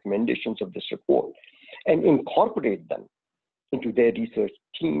the recommendations of this report and incorporate them into their research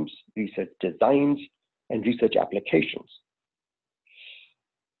teams, research designs, and research applications.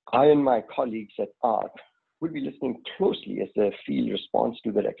 I and my colleagues at ARC will be listening closely as the field responds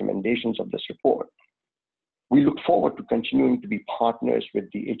to the recommendations of this report. We look forward to continuing to be partners with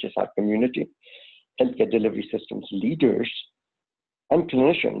the HSR community, healthcare delivery systems leaders, and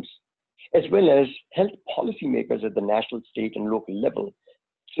clinicians, as well as health policymakers at the national, state, and local level,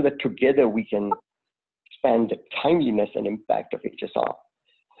 so that together we can expand the timeliness and impact of HSR.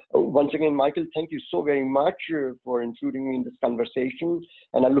 Once again, Michael, thank you so very much for including me in this conversation,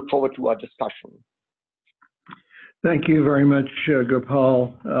 and I look forward to our discussion. Thank you very much,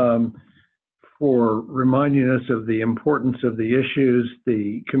 Gopal, for reminding us of the importance of the issues,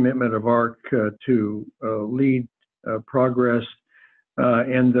 the commitment of ARC to lead progress,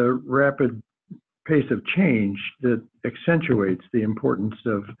 and the rapid pace of change that accentuates the importance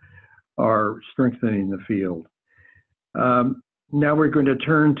of our strengthening the field. Now we're going to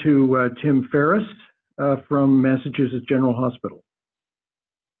turn to Tim Ferriss from Massachusetts General Hospital.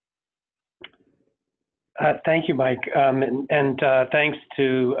 Thank you, Mike, and thanks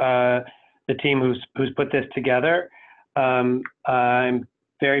to the team who's put this together. I'm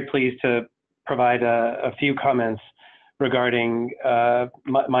very pleased to provide a few comments regarding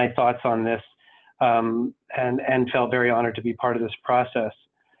my thoughts on this, and felt very honored to be part of this process.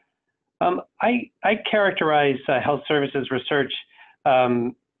 I characterize health services research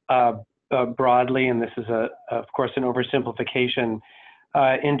broadly, and this is of course an oversimplification,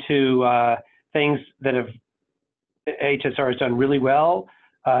 into things that HSR has done really well,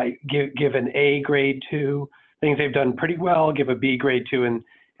 give an A grade to, things they've done pretty well, give a B grade to, and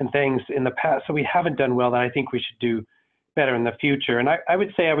things in the past so we haven't done well that I think we should do better in the future. And I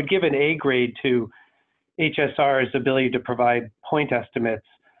would say I would give an A grade to HSR's ability to provide point estimates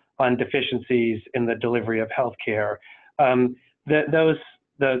on deficiencies in the delivery of healthcare. The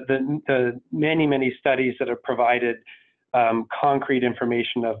many studies that have provided concrete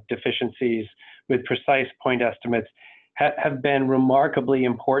information of deficiencies with precise point estimates have been remarkably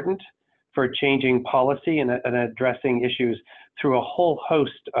important for changing policy and addressing issues through a whole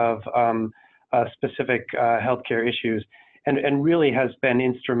host of specific healthcare issues, and really has been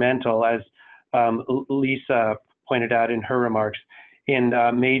instrumental, as Lisa pointed out in her remarks, in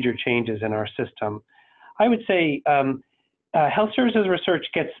major changes in our system. I would say health services research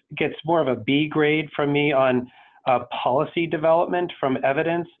gets more of a B grade from me on policy development from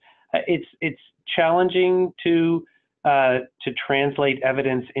evidence. It's challenging to translate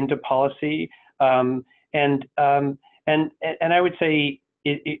evidence into policy, and I would say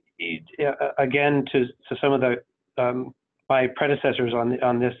again to some of the my predecessors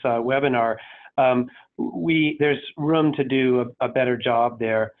on this webinar, there's room to do a better job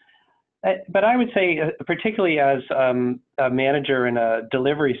there. But I would say, particularly as a manager in a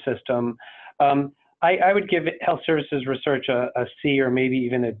delivery system, I would give health services research a C or maybe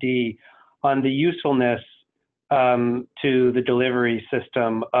even a D on the usefulness to the delivery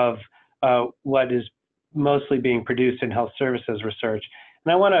system of what is mostly being produced in health services research.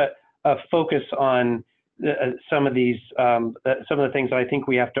 And I want to focus on some of these, some of the things that I think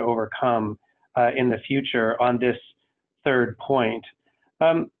we have to overcome in the future on this third point.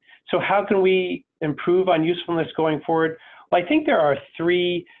 So how can we improve on usefulness going forward? Well, I think there are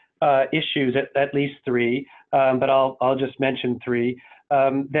three issues, at least three, but I'll just mention three,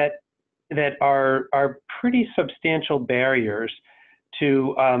 that are pretty substantial barriers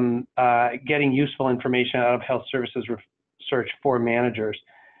to getting useful information out of health services research for managers.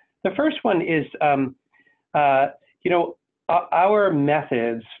 The first one is, our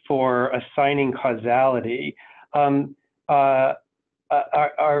methods for assigning causality are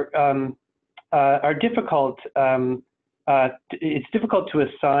difficult. It's difficult to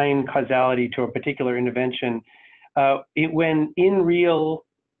assign causality to a particular intervention when in real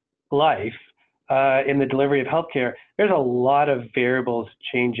life, in the delivery of healthcare, there's a lot of variables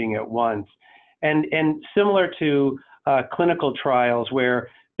changing at once. And similar to clinical trials, where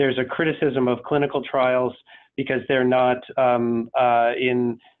there's a criticism of clinical trials because they're not they're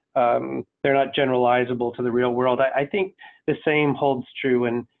not generalizable to the real world. I think the same holds true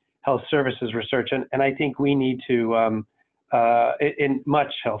in health services research, and I think we need to in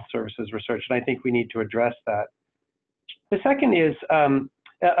much health services research, and I think we need to address that. The second is,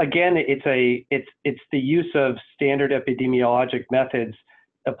 again, it's the use of standard epidemiologic methods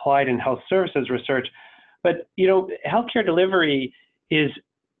applied in health services research. But, you know, healthcare delivery is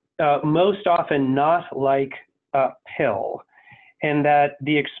most often not like a pill, and that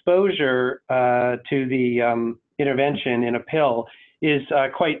the exposure to the intervention in a pill is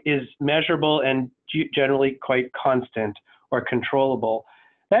measurable and generally quite constant or controllable.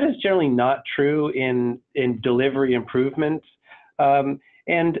 That is generally not true in delivery improvements, and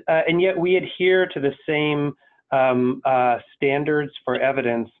yet we adhere to the same standards for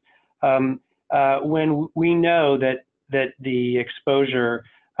evidence when we know that the exposure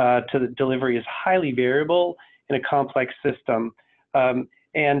to the delivery is highly variable in a complex system,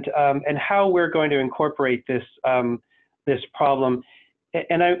 and how we're going to incorporate this this problem.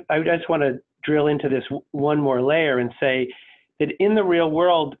 And I just want to drill into this one more layer and say that in the real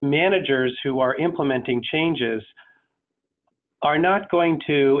world, managers who are implementing changes are not going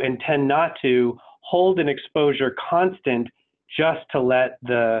to and tend not to hold an exposure constant just to let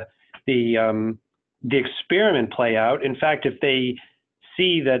the experiment play out. In fact, if they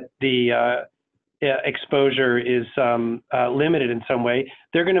see that the exposure is limited in some way,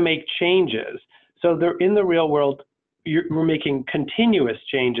 they're going to make changes. So they're in the real world, we're making continuous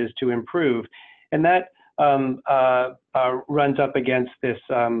changes to improve, and that runs up against this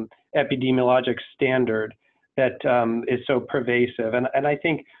epidemiologic standard that is so pervasive, and I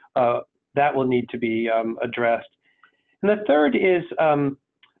think that will need to be addressed. And the third is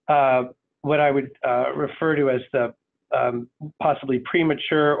what I would refer to as the possibly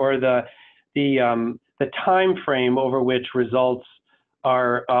premature or the time frame over which results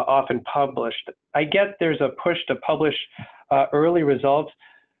are often published. I get there's a push to publish early results,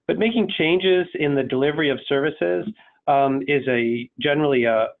 but making changes in the delivery of services is generally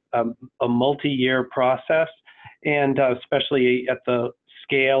a multi-year process, and especially at the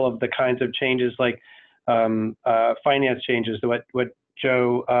scale of the kinds of changes like finance changes, what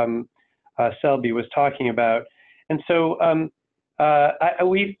Joe Selby was talking about. And so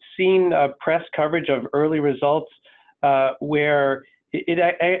we've seen press coverage of early results where it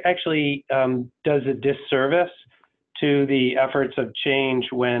actually does a disservice to the efforts of change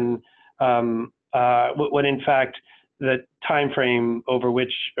when in fact the time frame over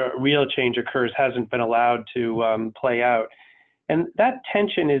which real change occurs hasn't been allowed to play out. And that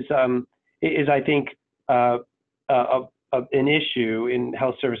tension is I think an issue in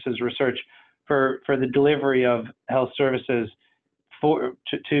health services research for the delivery of health services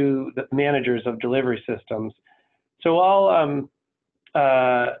to the managers of delivery systems. So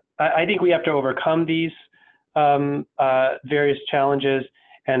I think we have to overcome these various challenges,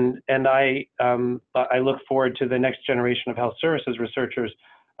 and I look forward to the next generation of health services researchers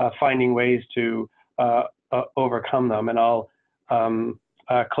finding ways to overcome them. And I'll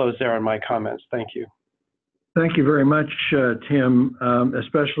close there on my comments. Thank you. Thank you very much, Tim,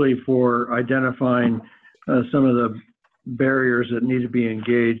 especially for identifying some of the barriers that need to be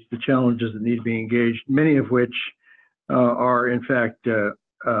engaged, the challenges that need to be engaged, many of which were in fact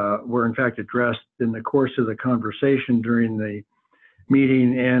addressed in the course of the conversation during the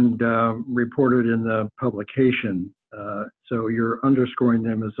meeting and reported in the publication. So you're underscoring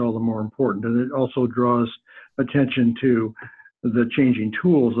them as all the more important. And it also draws attention to the changing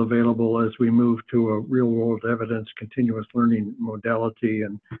tools available as we move to a real-world evidence continuous learning modality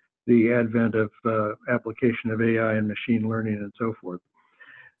and the advent of application of AI and machine learning and so forth.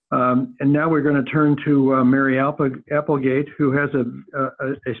 And now we're going to turn to Mary Applegate, who has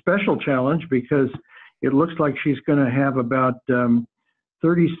a special challenge because it looks like she's going to have about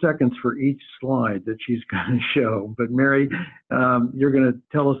 30 seconds for each slide that she's going to show. But Mary, you're going to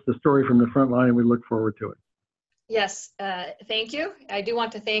tell us the story from the front line, and we look forward to it. Yes, thank you. I do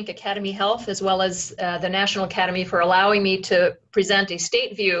want to thank Academy Health as well as the National Academy for allowing me to present a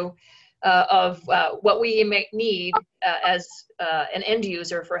state view of what we may need as an end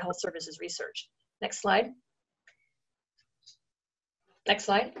user for health services research. Next slide. Next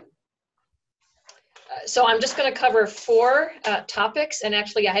slide. So I'm just going to cover 4 topics, and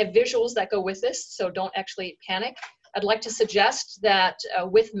actually I have visuals that go with this, so don't actually panic. I'd like to suggest that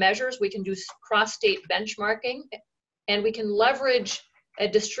with measures we can do cross-state benchmarking, and we can leverage a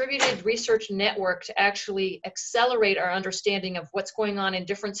distributed research network to actually accelerate our understanding of what's going on in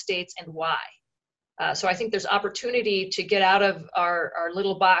different states and why. So I think there's opportunity to get out of our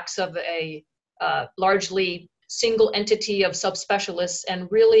little box of a largely single entity of subspecialists and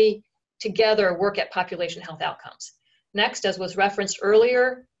really together work at population health outcomes. Next, as was referenced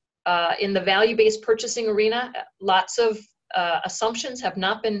earlier, in the value-based purchasing arena, lots of assumptions have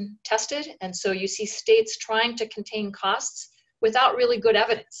not been tested. And so you see states trying to contain costs without really good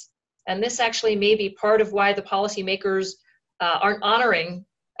evidence. And this actually may be part of why the policymakers aren't honoring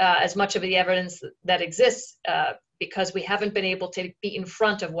as much of the evidence that exists because we haven't been able to be in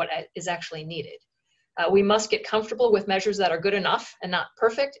front of what is actually needed. We must get comfortable with measures that are good enough and not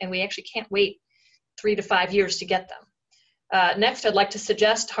perfect, and we actually can't wait 3 to 5 years to get them. Next, I'd like to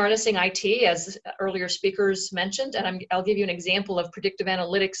suggest harnessing IT, as earlier speakers mentioned, and I'll give you an example of predictive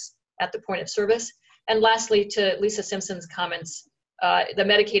analytics at the point of service. And lastly, to Lisa Simpson's comments, the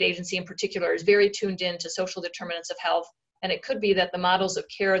Medicaid agency in particular is very tuned in to social determinants of health, and it could be that the models of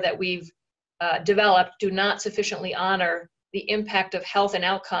care that we've developed do not sufficiently honor the impact of health and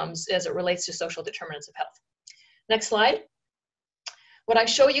outcomes as it relates to social determinants of health. Next slide. What I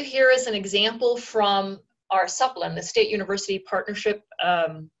show you here is an example from our SUPLIN, the State University Partnership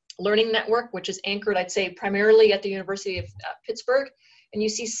Learning Network, which is anchored, I'd say, primarily at the University of Pittsburgh. And you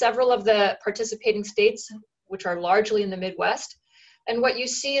see several of the participating states, which are largely in the Midwest. And what you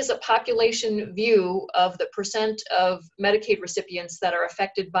see is a population view of the percent of Medicaid recipients that are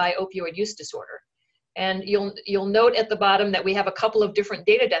affected by opioid use disorder. And you'll note at the bottom that we have a couple of different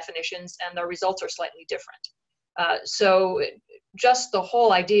data definitions and the results are slightly different. So just the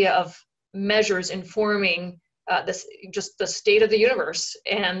whole idea of measures informing just the state of the universe,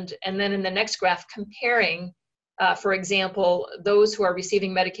 and then in the next graph comparing, for example, those who are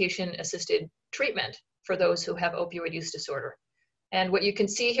receiving medication-assisted treatment for those who have opioid use disorder. And what you can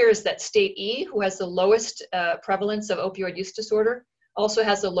see here is that state E, who has the lowest prevalence of opioid use disorder, also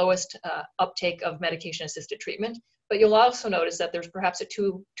has the lowest uptake of medication-assisted treatment. But you'll also notice that there's perhaps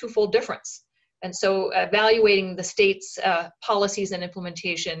a twofold difference. And so evaluating the state's policies and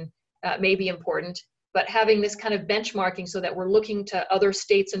implementation may be important, but having this kind of benchmarking so that we're looking to other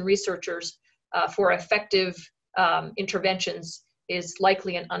states and researchers for effective interventions is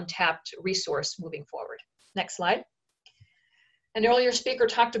likely an untapped resource moving forward. Next slide. An earlier speaker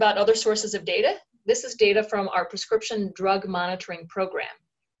talked about other sources of data. This is data from our prescription drug monitoring program.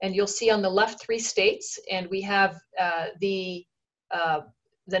 And you'll see on the left 3 states, and we have the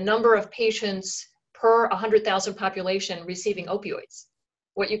number of patients per 100,000 population receiving opioids.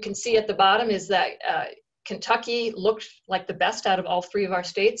 What you can see at the bottom is that Kentucky looked like the best out of all 3 of our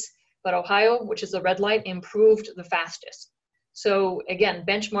states, but Ohio, which is the red light, improved the fastest. So again,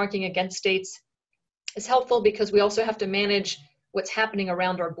 benchmarking against states is helpful because we also have to manage what's happening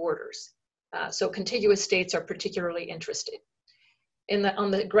around our borders. So contiguous states are particularly interested.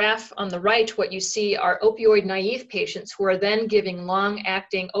 On the graph on the right, what you see are opioid naive patients who are then giving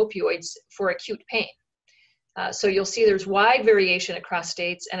long-acting opioids for acute pain. So you'll see there's wide variation across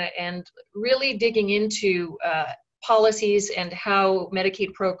states, and really digging into policies and how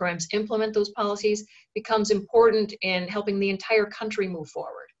Medicaid programs implement those policies becomes important in helping the entire country move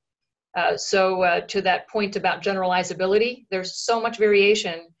forward. So to that point about generalizability, there's so much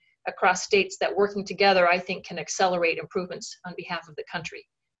variation across states that working together, I think, can accelerate improvements on behalf of the country.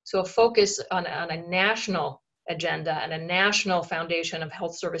 So a focus on a national agenda and a national foundation of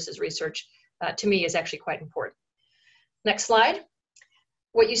health services research, to me, is actually quite important. Next slide.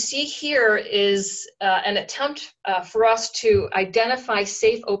 What you see here is an attempt for us to identify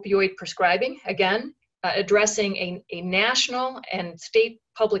safe opioid prescribing, again, addressing a national and state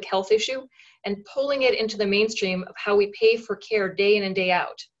public health issue and pulling it into the mainstream of how we pay for care day in and day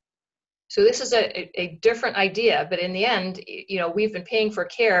out. So this is a different idea, but in the end, we've been paying for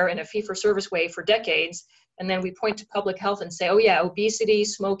care in a fee-for-service way for decades, and then we point to public health and say, oh yeah, obesity,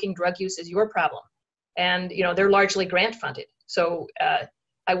 smoking, drug use is your problem. And they're largely grant funded. So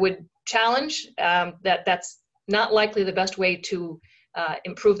I would challenge that that's not likely the best way to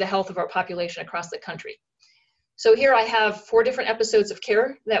improve the health of our population across the country. So here I have 4 different episodes of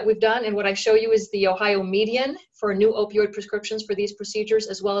care that we've done, and what I show you is the Ohio median for new opioid prescriptions for these procedures,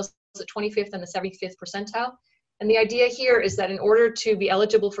 as well as the 25th and the 75th percentile. And the idea here is that in order to be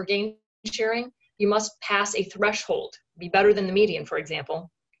eligible for gain sharing, you must pass a threshold, be better than the median, for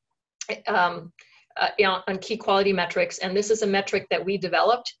example, on key quality metrics. And this is a metric that we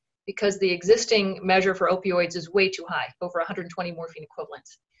developed because the existing measure for opioids is way too high, over 120 morphine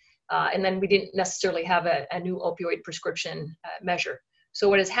equivalents. And then we didn't necessarily have a new opioid prescription measure. So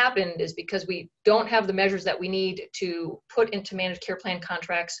what has happened is because we don't have the measures that we need to put into managed care plan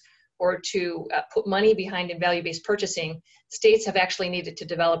contracts or to put money behind in value-based purchasing, states have actually needed to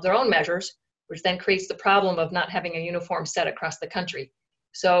develop their own measures, which then creates the problem of not having a uniform set across the country.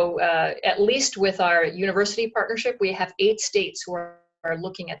 So at least with our university partnership, we have 8 states who are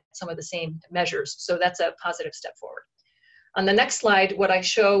looking at some of the same measures. So that's a positive step forward. On the next slide, what I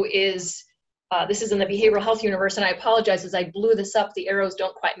show is This is in the behavioral health universe, and I apologize as I blew this up, the arrows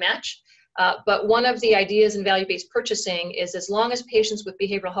don't quite match. But one of the ideas in value-based purchasing is as long as patients with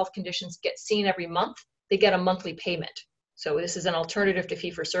behavioral health conditions get seen every month, they get a monthly payment. So this is an alternative to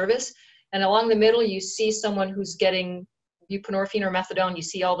fee-for-service. And along the middle, you see someone who's getting buprenorphine or methadone. You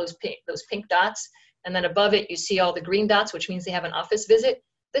see all those pink dots. And then above it, you see all the green dots, which means they have an office visit.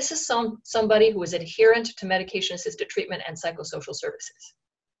 This is somebody who is adherent to medication-assisted treatment and psychosocial services.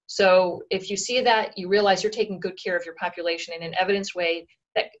 So if you see that, you realize you're taking good care of your population in an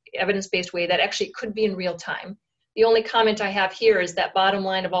evidence-based way that actually could be in real time. The only comment I have here is that bottom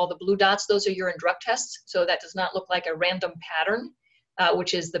line of all the blue dots, those are urine drug tests. So that does not look like a random pattern,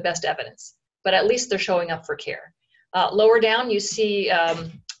 which is the best evidence. But at least they're showing up for care. Lower down, you see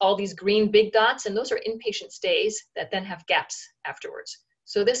all these green big dots, and those are inpatient stays that then have gaps afterwards.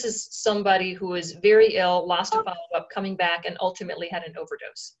 So this is somebody who is very ill, lost a follow-up, coming back, and ultimately had an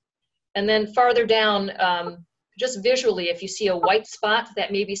overdose. And then farther down, just visually, if you see a white spot,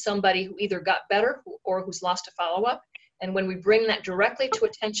 that may be somebody who either got better or who's lost a follow-up. And when we bring that directly to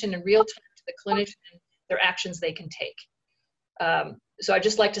attention in real time to the clinician, there are actions they can take. So I'd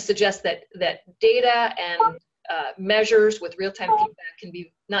just like to suggest that data and measures with real-time feedback can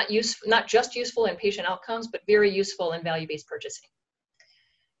be not just useful in patient outcomes, but very useful in value-based purchasing.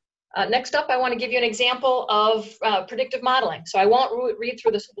 Next up, I want to give you an example of predictive modeling. So I won't read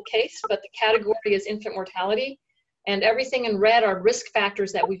through this whole case, but the category is infant mortality. And everything in red are risk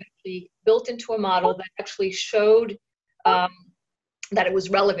factors that we've actually built into a model that actually showed that it was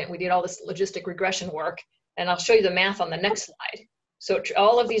relevant. We did all this logistic regression work, and I'll show you the math on the next slide. So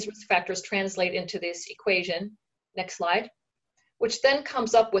all of these risk factors translate into this equation, next slide, which then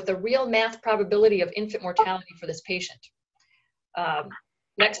comes up with a real math probability of infant mortality for this patient.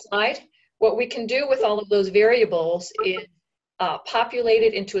 Next slide. What we can do with all of those variables is populate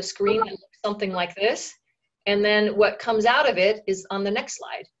it into a screen that looks something like this. And then what comes out of it is on the next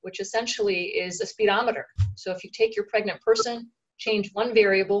slide, which essentially is a speedometer. So if you take your pregnant person, change one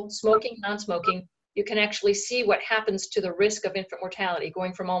variable, smoking, non-smoking, you can actually see what happens to the risk of infant mortality,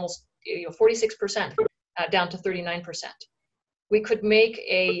 going from almost 46% down to 39%. We could make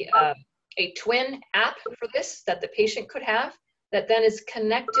a twin app for this that the patient could have, that then is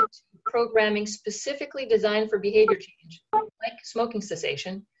connected to programming specifically designed for behavior change, like smoking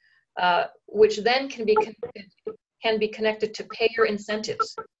cessation, which then can be connected to payer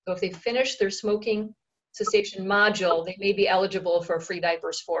incentives. So if they finish their smoking cessation module, they may be eligible for free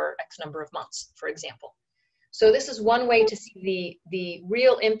diapers for X number of months, for example. So this is one way to see the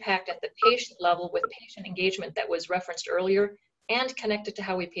real impact at the patient level with patient engagement that was referenced earlier and connected to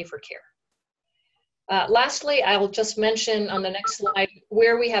how we pay for care. Lastly, I will just mention on the next slide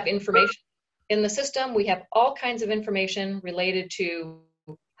where we have information. In the system, we have all kinds of information related to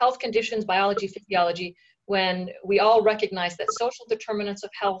health conditions, biology, physiology, when we all recognize that social determinants of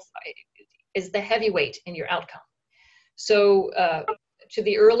health is the heavyweight in your outcome. So to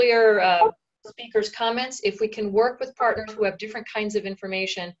the earlier speaker's comments, if we can work with partners who have different kinds of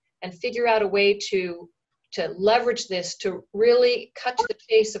information and figure out a way to leverage this to really cut to the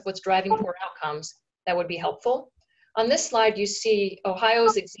chase of what's driving poor outcomes, that would be helpful. On this slide, you see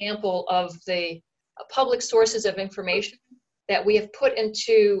Ohio's example of the public sources of information that we have put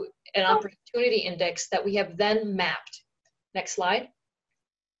into an opportunity index that we have then mapped. Next slide.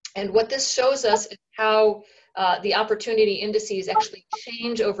 And what this shows us is how the opportunity indices actually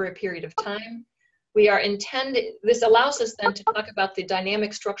change over a period of time. This allows us then to talk about the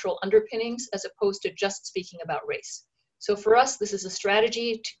dynamic structural underpinnings as opposed to just speaking about race. So for us, this is a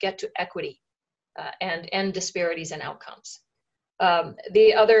strategy to get to equity and end disparities in outcomes.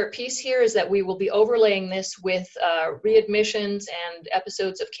 The other piece here is that we will be overlaying this with readmissions and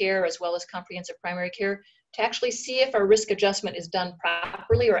episodes of care as well as comprehensive primary care to actually see if our risk adjustment is done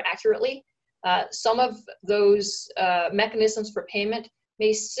properly or accurately. Some of those mechanisms for payment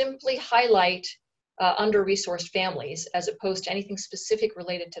may simply highlight under-resourced families as opposed to anything specific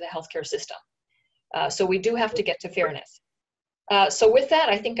related to the healthcare system. So we do have to get to fairness. So with that,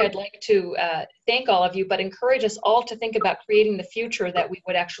 I think I'd like to thank all of you, but encourage us all to think about creating the future that we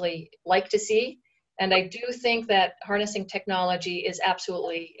would actually like to see. And I do think that harnessing technology is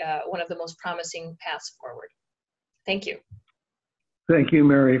absolutely one of the most promising paths forward. Thank you. Thank you,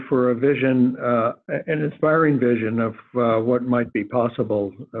 Mary, for a vision, an inspiring vision of what might be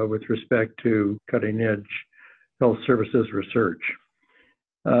possible with respect to cutting-edge health services research.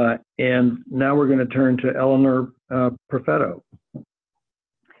 And now we're going to turn to Eleanor Perfetto.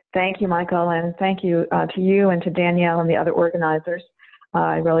 Thank you, Michael, and thank you to you and to Danielle and the other organizers.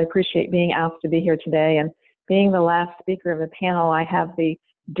 I really appreciate being asked to be here today. And being the last speaker of the panel, I have the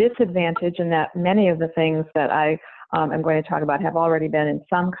disadvantage in that many of the things that I am going to talk about have already been in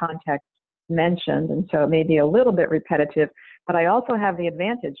some context mentioned, and so it may be a little bit repetitive, but I also have the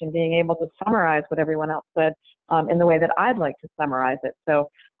advantage in being able to summarize what everyone else said in the way that I'd like to summarize it. So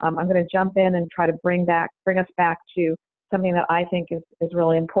I'm going to jump in and try to bring us back to something that I think is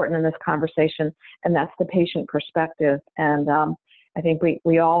really important in this conversation, and that's the patient perspective. And I think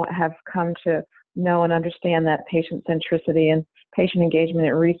we all have come to know and understand that patient centricity and patient engagement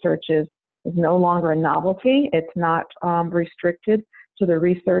in research is no longer a novelty. It's not restricted to the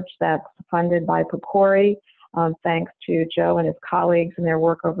research that's funded by PCORI. Thanks to Joe and his colleagues and their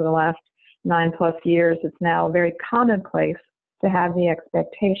work over the last 9+ years, it's now very commonplace to have the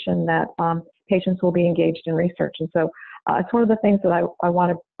expectation that patients will be engaged in research. And so it's one of the things that I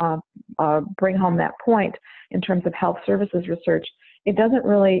want to bring home that point in terms of health services research. It doesn't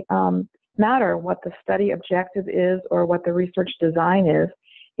really matter what the study objective is or what the research design is.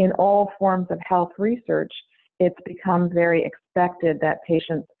 In all forms of health research, it's become very expected that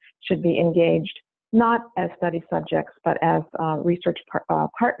patients should be engaged not as study subjects, but as research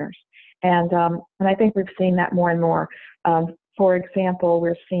partners. And I think we've seen that more and more. For example,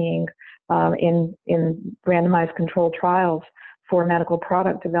 we're seeing in randomized controlled trials for medical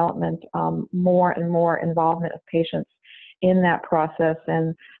product development, more and more involvement of patients in that process.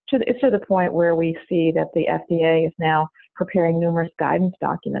 And it's to the point where we see that the FDA is now preparing numerous guidance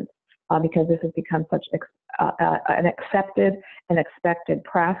documents because this has become such an accepted and expected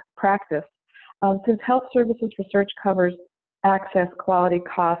practice. Since health services research covers access, quality,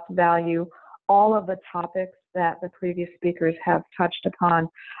 cost, value, all of the topics that the previous speakers have touched upon,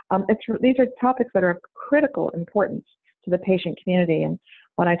 these are topics that are of critical importance to the patient community. And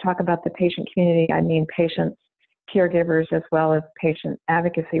when I talk about the patient community, I mean patients, caregivers, as well as patient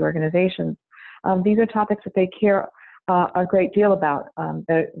advocacy organizations. These are topics that they care a great deal about,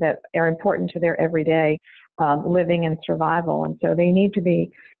 that are important to their everyday living and survival. And so they need to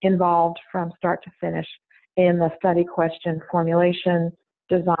be involved from start to finish in the study question formulation,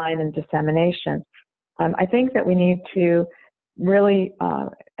 design, and dissemination. I think that we need to really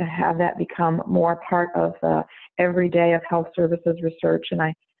have that become more part of the everyday of health services research. And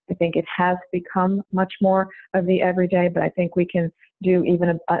I think it has become much more of the everyday, but I think we can do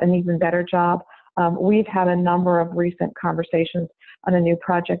an even better job. We've had a number of recent conversations on a new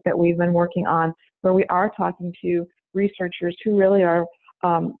project that we've been working on where we are talking to researchers who really are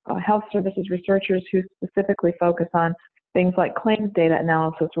health services researchers who specifically focus on things like claims data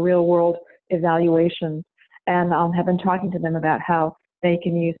analysis, real world evaluations, and have been talking to them about how they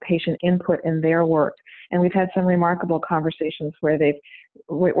can use patient input in their work. And we've had some remarkable conversations where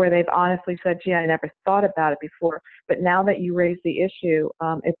they've honestly said, gee, I never thought about it before, but now that you raise the issue,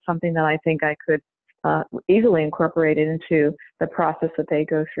 it's something that I think I could easily incorporate it into the process that they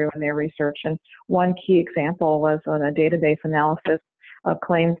go through in their research. And one key example was on a database analysis of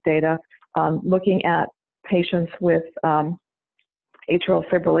claims data, looking at patients with atrial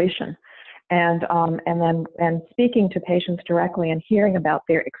fibrillation, and speaking to patients directly and hearing about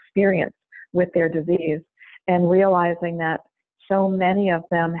their experience with their disease, and realizing that so many of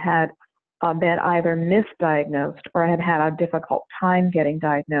them had been either misdiagnosed or had had a difficult time getting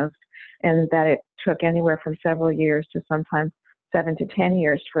diagnosed, and that it took anywhere from several years to sometimes 7 to 10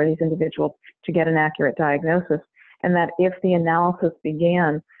 years for these individuals to get an accurate diagnosis. And that if the analysis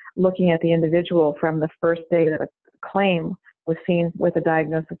began looking at the individual from the first day that a claim was seen with a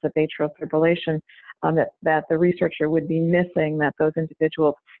diagnosis of atrial fibrillation, that the researcher would be missing that those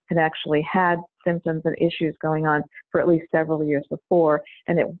individuals had actually had symptoms and issues going on for at least several years before,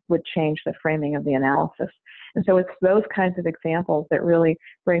 and it would change the framing of the analysis. And so it's those kinds of examples that really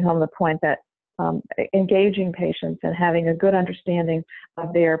bring home the point that engaging patients and having a good understanding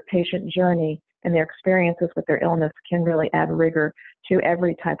of their patient journey and their experiences with their illness can really add rigor to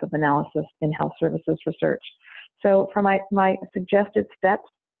every type of analysis in health services research. So for my suggested steps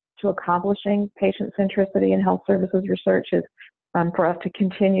to accomplishing patient centricity in health services research is for us to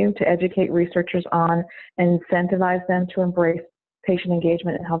continue to educate researchers on and incentivize them to embrace patient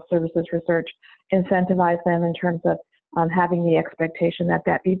engagement in health services research, incentivize them in terms of having the expectation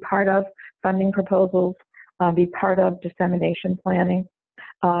that be part of funding proposals, be part of dissemination planning.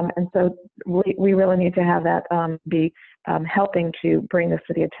 And so we really need to have that be helping to bring this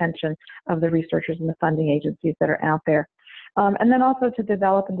to the attention of the researchers and the funding agencies that are out there. And then also to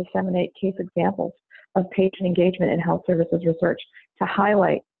develop and disseminate case examples of patient engagement in health services research to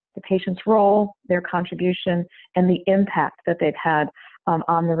highlight the patient's role, their contribution, and the impact that they've had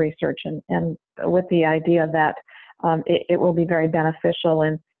on the research, and with the idea that it will be very beneficial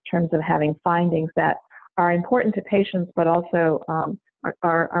in terms of having findings that are important to patients, but also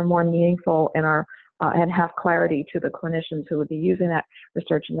are more meaningful and are and have clarity to the clinicians who will be using that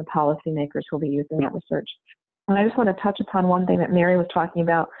research and the policymakers who will be using that research. And I just want to touch upon one thing that Mary was talking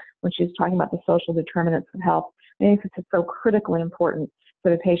about when she was talking about the social determinants of health. I think it's so critically important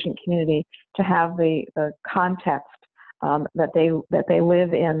for the patient community to have the context that they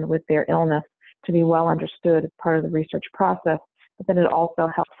live in with their illness to be well understood as part of the research process, but then it also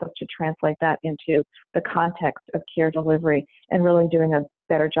helps us to translate that into the context of care delivery and really doing a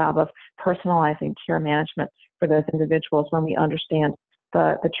better job of personalizing care management for those individuals when we understand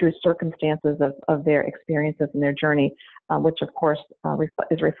the true circumstances of their experiences and their journey, which of course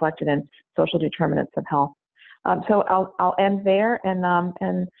is reflected in social determinants of health. So I'll end there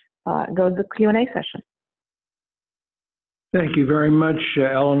and go to the Q&A session. Thank you very much,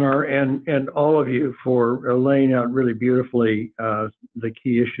 Eleanor, and all of you for laying out really beautifully the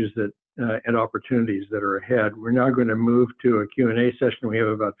key issues that and opportunities that are ahead. We're now going to move to a Q&A session. We have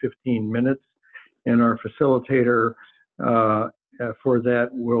about 15 minutes, and our facilitator for that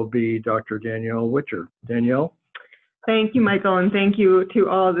will be Dr. Danielle Witcher. Danielle? Thank you, Michael, and thank you to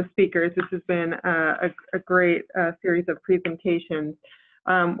all of the speakers. This has been a great series of presentations.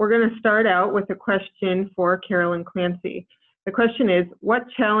 We're going to start out with a question for Carolyn Clancy. The question is, what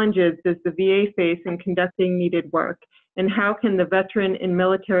challenges does the VA face in conducting needed work, and how can the veteran and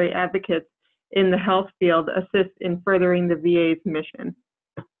military advocates in the health field assist in furthering the VA's mission?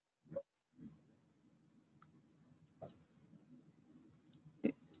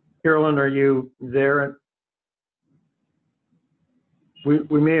 Carolyn, are you there?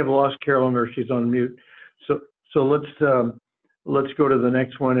 We may have lost Carolyn, or she's on mute. So let's go to the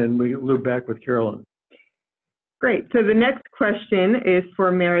next one, and we loop back with Carolyn. Great. So the next question is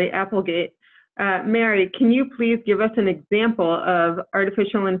for Mary Applegate. Mary, can you please give us an example of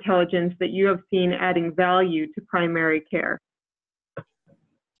artificial intelligence that you have seen adding value to primary care?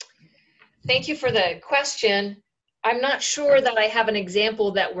 Thank you for the question. I'm not sure that I have an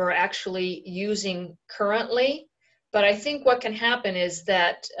example that we're actually using currently, but I think what can happen is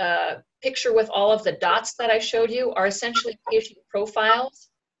that picture with all of the dots that I showed you are essentially patient profiles.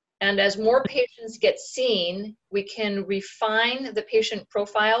 And as more patients get seen, we can refine the patient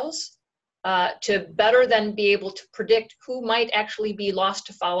profiles to better then be able to predict who might actually be lost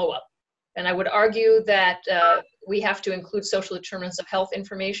to follow-up. And I would argue that we have to include social determinants of health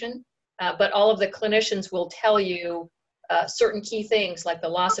information, but all of the clinicians will tell you certain key things like the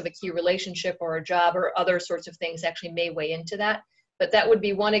loss of a key relationship or a job or other sorts of things actually may weigh into that. But that would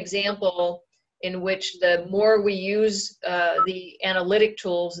be one example in which the more we use the analytic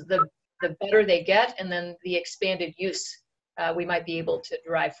tools, the better they get, and then the expanded use we might be able to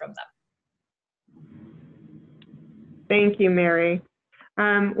derive from them. Thank you, Mary.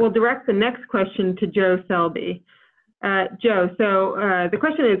 We'll direct the next question to Joe Selby. Joe, so the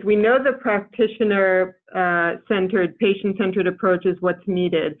question is, we know the practitioner-centered, patient-centered approach is what's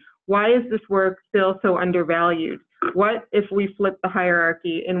needed. Why is this work still so undervalued? What if we flip the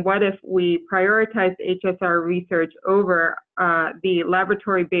hierarchy, and what if we prioritize HSR research over the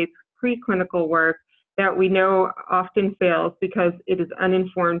laboratory-based preclinical work that we know often fails because it is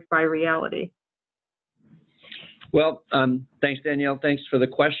uninformed by reality? Well, thanks, Danielle. Thanks for the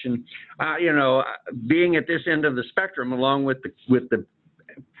question. You know, being at this end of the spectrum, along with the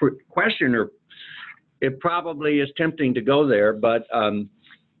questioner, it probably is tempting to go there, but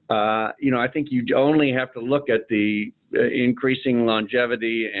you know, I think you only have to look at the increasing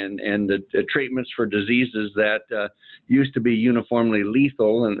longevity and the treatments for diseases that used to be uniformly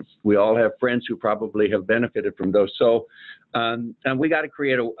lethal, and we all have friends who probably have benefited from those. So, and we got to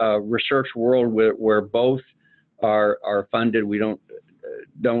create a research world where both are funded. We don't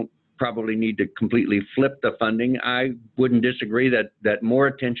probably need to completely flip the funding. I wouldn't disagree that more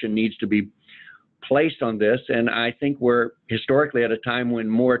attention needs to be placed on this, and I think we're historically at a time when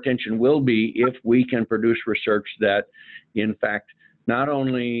more attention will be if we can produce research that, in fact, not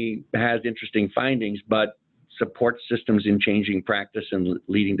only has interesting findings, but supports systems in changing practice and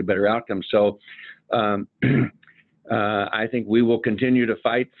leading to better outcomes. So I think we will continue to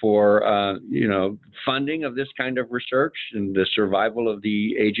fight for, you know, funding of this kind of research and the survival of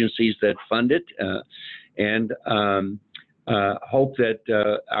the agencies that fund it, and hope that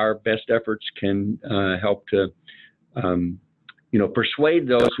our best efforts can help to, you know, persuade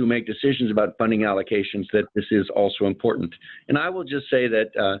those who make decisions about funding allocations that this is also important. And I will just say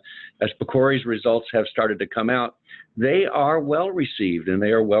that as PCORI's results have started to come out, they are well received, and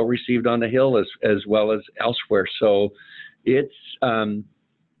they are well received on the Hill as well as elsewhere. So it's,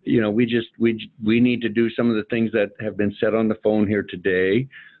 you know, we need to do some of the things that have been said on the phone here today.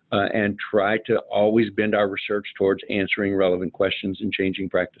 and try to always bend our research towards answering relevant questions and changing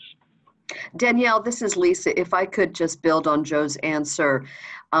practice. Danielle, this is Lisa. If I could just build on Joe's answer,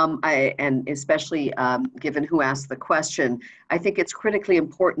 and especially given who asked the question, I think it's critically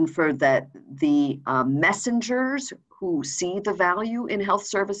important for that the messengers who see the value in health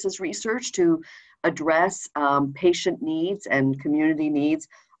services research to address patient needs and community needs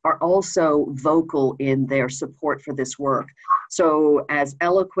are also vocal in their support for this work. So as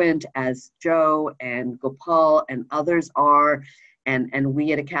eloquent as Joe and Gopal and others are, and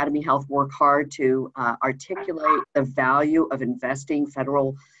we at Academy Health work hard to articulate the value of investing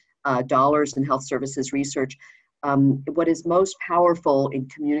federal dollars in health services research. What is most powerful in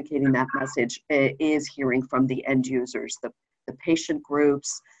communicating that message is hearing from the end users, the patient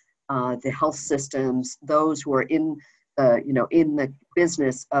groups, the health systems, those who are in the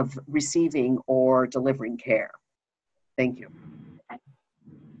business of receiving or delivering care. Thank you.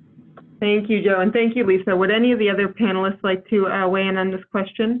 Thank you, Joe, and thank you, Lisa. Would any of the other panelists like to weigh in on this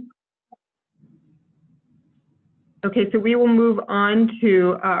question? Okay, so we will move on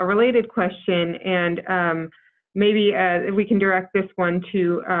to a related question, and maybe we can direct this one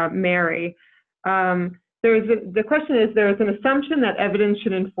to Mary. The question is, there is an assumption that evidence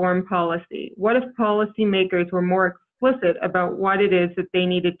should inform policy. What if policymakers were more explicit about what it is that they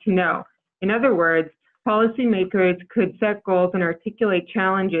needed to know? In other words, policymakers could set goals and articulate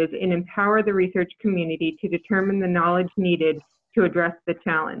challenges and empower the research community to determine the knowledge needed to address the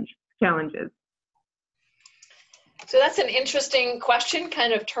challenges. So that's an interesting question,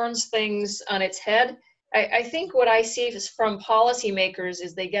 kind of turns things on its head. I think what I see is from policymakers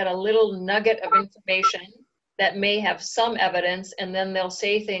is they get a little nugget of information that may have some evidence, and then they'll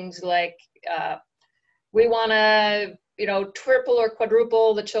say things like, we want to, triple or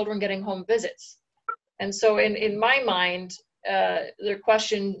quadruple the children getting home visits. And so in my mind, the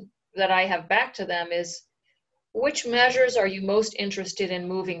question that I have back to them is, which measures are you most interested in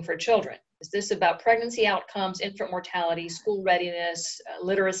moving for children? Is this about pregnancy outcomes, infant mortality, school readiness,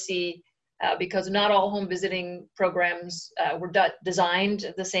 literacy? Because not all home visiting programs were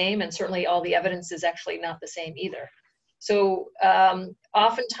designed the same, and certainly all the evidence is actually not the same either. So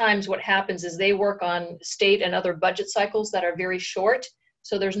oftentimes what happens is they work on state and other budget cycles that are very short.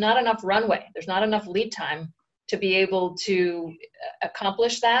 So there's not enough runway, there's not enough lead time to be able to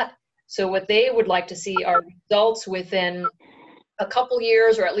accomplish that. So what they would like to see are results within a couple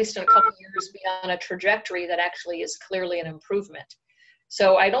years, or at least in a couple years, be on a trajectory that actually is clearly an improvement.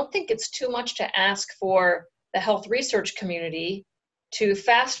 So I don't think it's too much to ask for the health research community to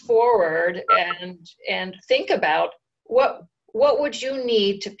fast forward and think about what would you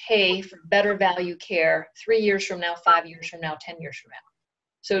need to pay for better value care 3 years from now, 5 years from now, 10 years from now.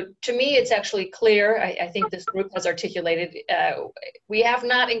 So to me, it's actually clear. I think this group has articulated, we have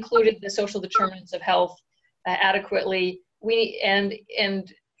not included the social determinants of health adequately.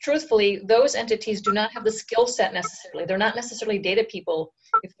 And truthfully, those entities do not have the skill set necessarily. They're not necessarily data people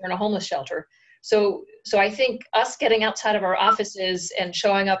if they're in a homeless shelter. So I think us getting outside of our offices and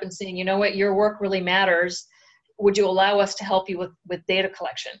showing up and saying, you know what, your work really matters. Would you allow us to help you with data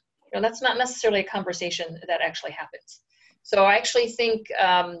collection? That's not necessarily a conversation that actually happens. So I actually think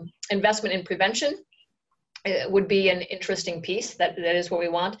investment in prevention would be an interesting piece. That is what we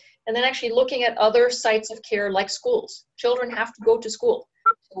want. And then actually looking at other sites of care like schools. Children have to go to school.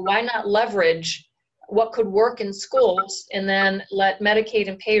 So why not leverage what could work in schools and then let Medicaid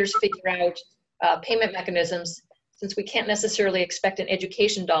and payers figure out payment mechanisms, since we can't necessarily expect an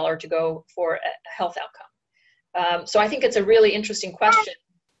education dollar to go for a health outcome. So I think it's a really interesting question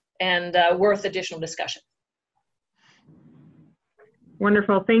and worth additional discussion.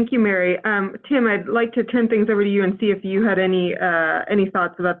 Wonderful. Thank you, Mary. Tim, I'd like to turn things over to you and see if you had any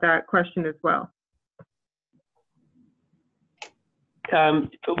thoughts about that question as well.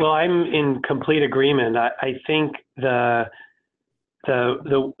 Well, I'm in complete agreement. I think the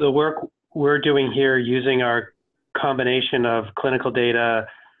work we're doing here using our combination of clinical data,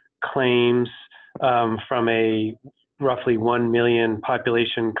 claims from a roughly 1 million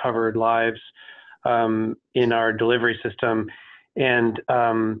population covered lives in our delivery system, and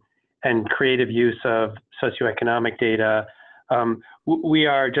creative use of socioeconomic data. We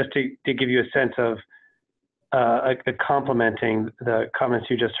are, just to give you a sense of complementing the comments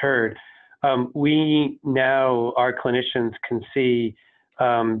you just heard, we now, our clinicians can see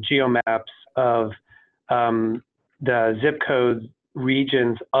geomaps of the zip code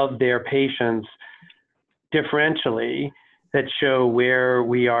regions of their patients differentially that show where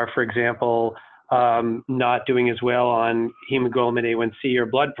we are, for example, not doing as well on hemoglobin A1C or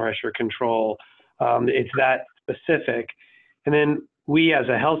blood pressure control. It's that specific. And then we as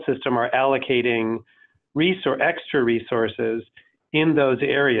a health system are allocating extra resources in those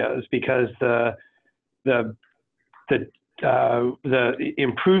areas because the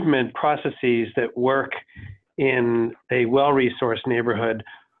improvement processes that work in a well-resourced neighborhood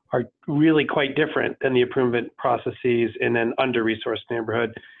are really quite different than the improvement processes in an under-resourced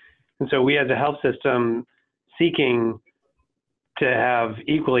neighborhood. And so we as a health system seeking to have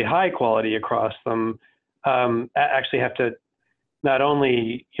equally high quality across them actually have to not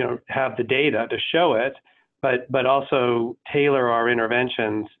only have the data to show it, but also tailor our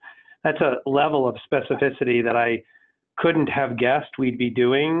interventions. That's a level of specificity that I couldn't have guessed we'd be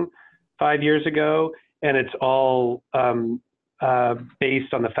doing 5 years ago, and it's all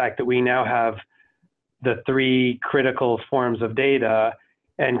based on the fact that we now have the 3 critical forms of data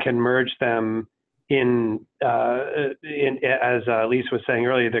and can merge them in as Lisa was saying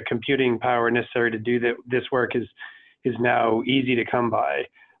earlier, the computing power necessary to do this work is now easy to come by.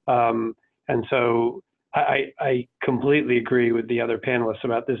 And so I completely agree with the other panelists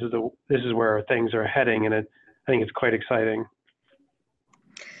about this is where things are heading, and I think it's quite exciting.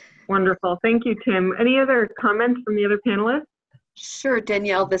 Wonderful. Thank you, Tim. Any other comments from the other panelists? Sure,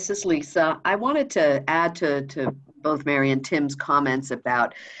 Danielle, this is Lisa. I wanted to add to both Mary and Tim's comments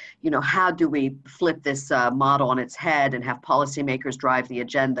about, how do we flip this model on its head and have policymakers drive the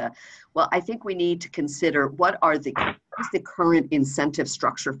agenda? Well, I think we need to consider what is the current incentive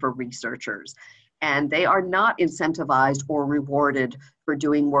structure for researchers. And they are not incentivized or rewarded for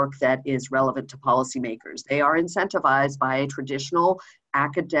doing work that is relevant to policymakers. They are incentivized by a traditional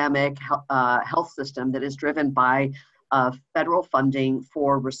academic health system that is driven by federal funding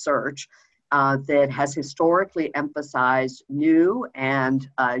for research that has historically emphasized new and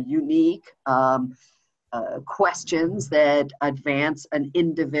unique questions that advance an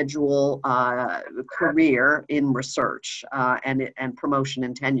individual career in research and promotion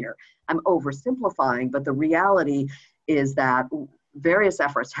and tenure. I'm oversimplifying, but the reality is that various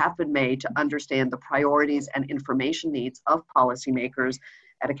efforts have been made to understand the priorities and information needs of policymakers.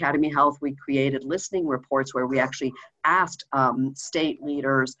 At Academy Health, we created listening reports where we actually asked state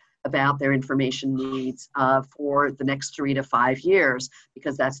leaders about their information needs for the next 3 to 5 years,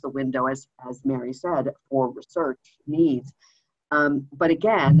 because that's the window, as Mary said, for research needs. But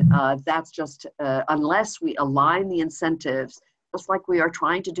again, that's just, unless we align the incentives, just like we are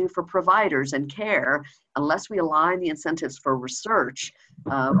trying to do for providers and care, unless we align the incentives for research,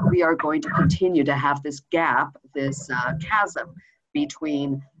 we are going to continue to have this gap, this chasm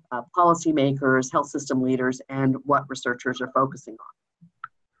between policymakers, health system leaders, and what researchers are focusing on.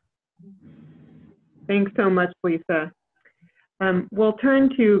 Thanks so much, Lisa. We'll turn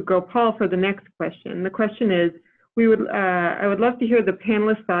to Gopal for the next question. The question is, I would love to hear the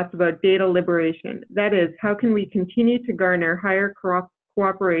panelists' thoughts about data liberation. That is, how can we continue to garner higher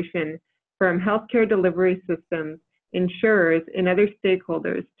cooperation from healthcare delivery systems, insurers, and other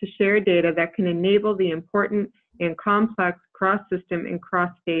stakeholders to share data that can enable the important and complex cross-system and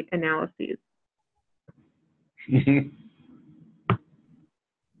cross-state analyses?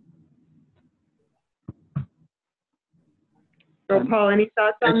 Paul, any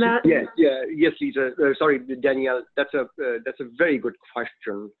thoughts on that? Yes, Lisa. Sorry, Danielle. That's a very good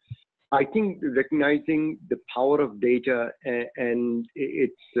question. I think recognizing the power of data and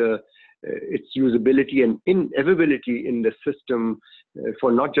its usability and inevitability in the system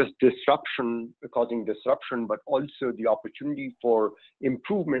for not just causing disruption, but also the opportunity for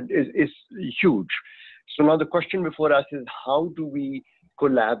improvement is huge. So now the question before us is, how do we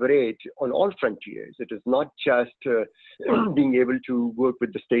collaborate on all frontiers? It is not just being able to work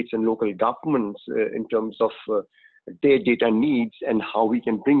with the states and local governments in terms of their data needs and how we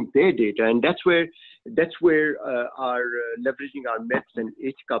can bring their data, and that's where our leveraging our MEPS and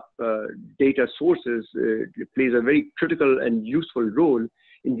HCUP data sources plays a very critical and useful role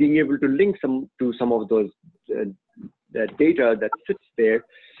in being able to link to some of those that data that sits there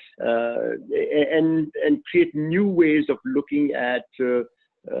and create new ways of looking at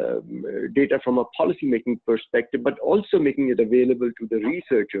data from a policymaking perspective, but also making it available to the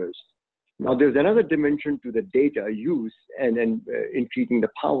researchers. Now, there's another dimension to the data use and increasing the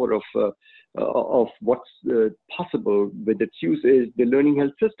power of what's possible with its use is the learning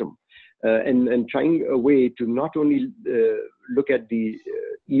health system, and trying a way to not only look at the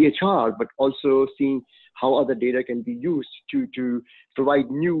EHR, but also seeing how other data can be used to provide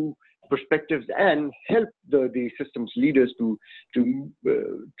new perspectives and help the systems leaders to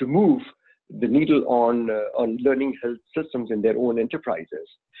move the needle on learning health systems in their own enterprises.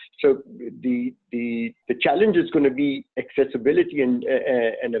 So the challenge is going to be accessibility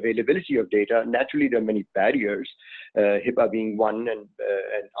and availability of data. Naturally, there are many barriers, HIPAA being one, and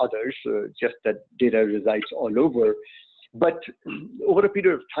others. Just that data resides all over. But over a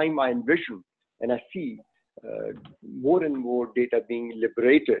period of time, I envision and I see more and more data being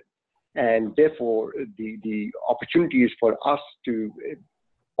liberated, and therefore the opportunity is for us to,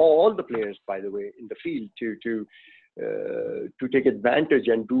 all the players, by the way, in the field, to take advantage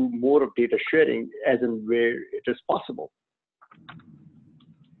and do more of data sharing as and where it is possible.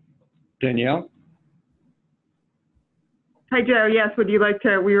 Danielle? Hi, Joe. Yes, would you like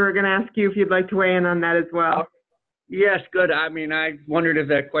to, we were going to ask you if you'd like to weigh in on that as well. Yes, good. I mean, I wondered if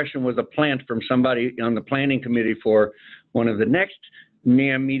that question was a plant from somebody on the planning committee for one of the next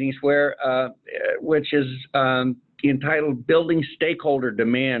NAM meetings, which is entitled "Building Stakeholder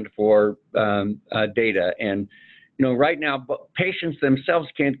Demand for Data." And right now, patients themselves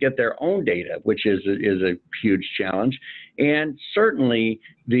can't get their own data, which is a huge challenge. And certainly,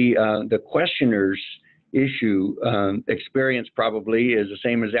 the questioners' issue experience probably is the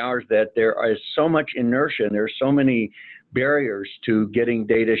same as ours, that there is so much inertia and there are so many barriers to getting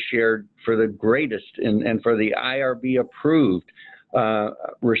data shared for the greatest and for the IRB approved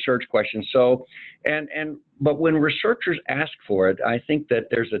research questions. So, but when researchers ask for it, I think that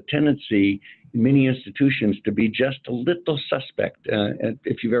there's a tendency in many institutions to be just a little suspect. And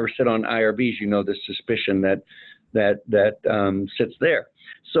if you've ever sit on IRBs, you know the suspicion that sits there.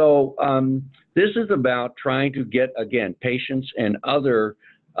 So this is about trying to get, again, patients and others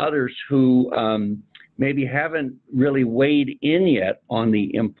who maybe haven't really weighed in yet on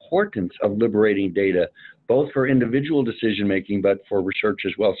the importance of liberating data, both for individual decision making, but for research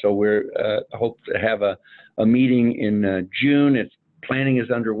as well. So we're hope to have a meeting in June. Planning is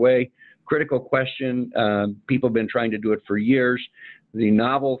underway. Critical question. People have been trying to do it for years. The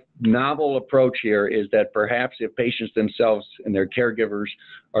novel approach here is that perhaps if patients themselves and their caregivers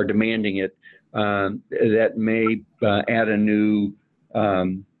are demanding it, that may add a new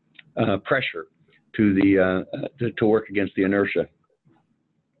pressure to to work against the inertia.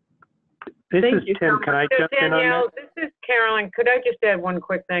 This is Tim. Can I jump in on Danielle, that? this is Carolyn. Could I just add one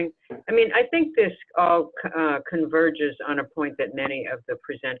quick thing? I mean, I think this all converges on a point that many of the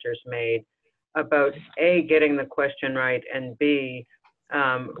presenters made about A, getting the question right, and B,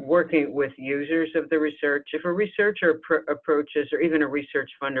 working with users of the research. If a researcher approaches, or even a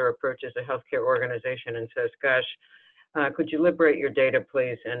research funder approaches a healthcare organization and says, gosh, could you liberate your data,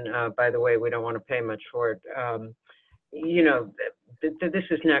 please? And by the way, we don't want to pay much for it. This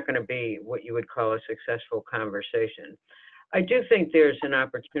is not going to be what you would call a successful conversation. I do think there's an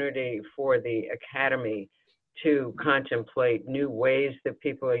opportunity for the academy to contemplate new ways that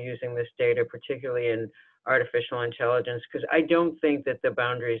people are using this data, particularly in artificial intelligence, because I don't think that the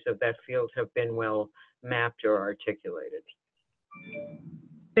boundaries of that field have been well mapped or articulated.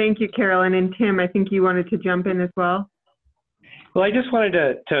 Thank you, Carolyn. And Tim, I think you wanted to jump in as well. Well, I just wanted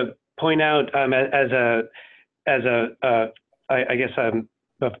to point out I guess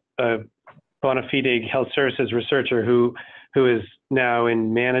a bona fide health services researcher who is now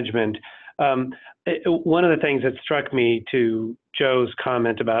in management. One of the things that struck me to Joe's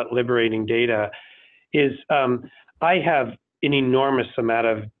comment about liberating data is I have an enormous amount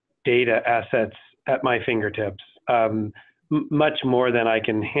of data assets at my fingertips, much more than I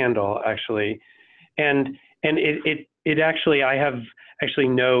can handle, actually. And it actually, I have actually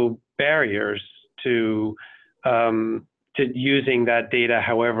no barriers to using that data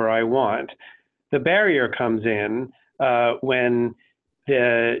however I want. The barrier comes in when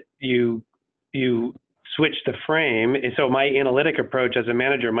you switch the frame. So my analytic approach as a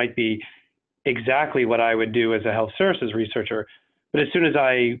manager might be exactly what I would do as a health services researcher, but as soon as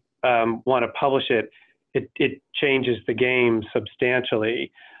I want to publish it, it changes the game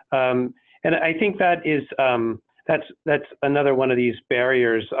substantially. And I think that is that's another one of these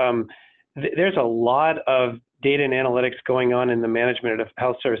barriers. There's a lot of data and analytics going on in the management of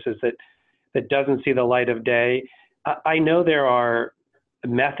health services that doesn't see the light of day. I know there are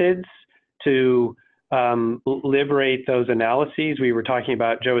methods to liberate those analyses. We were talking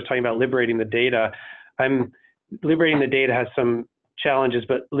about, Joe was talking about liberating the data. Liberating the data has some challenges,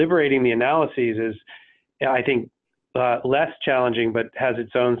 but liberating the analyses is, I think, less challenging, but has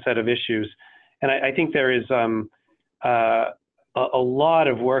its own set of issues. And I think there is a lot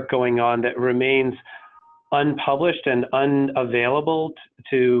of work going on that remains unpublished and unavailable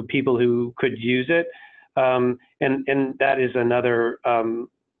to people who could use it. And that is another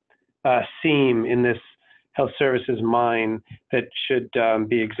seam in this health services mine that should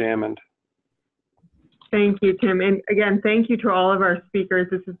be examined. Thank you, Tim. And again, thank you to all of our speakers.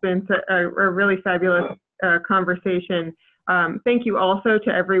 This has been a really fabulous conversation. Thank you also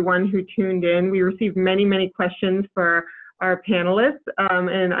to everyone who tuned in. We received many, many questions for our panelists,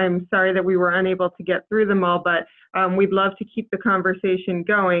 and I'm sorry that we were unable to get through them all, but we'd love to keep the conversation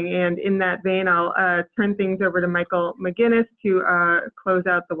going. And in that vein, I'll turn things over to Michael McGinnis to close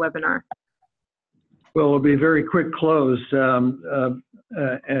out the webinar. Well, it'll be a very quick close and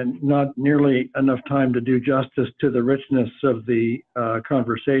not nearly enough time to do justice to the richness of the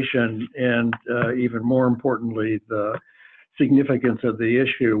conversation and even more importantly, the significance of the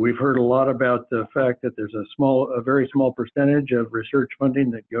issue. We've heard a lot about the fact that there's a very small percentage of research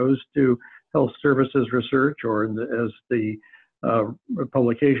funding that goes to health services research, or as the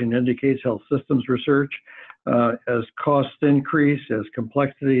publication indicates, health systems research. As costs increase, as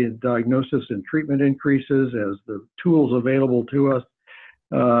complexity in diagnosis and treatment increases, as the tools available to us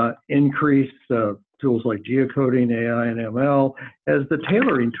increase, tools like geocoding, AI, and ML, as the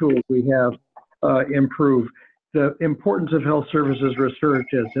tailoring tools we have improve, the importance of health services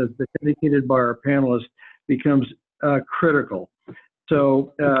research, as has been indicated by our panelists, becomes critical.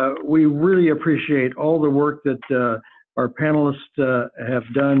 So we really appreciate all the work that our panelists have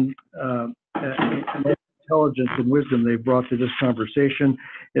done and intelligence and wisdom they've brought to this conversation.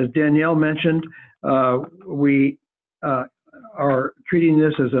 As Danielle mentioned, we are treating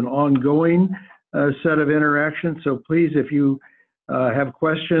this as an ongoing set of interactions. So please, if you have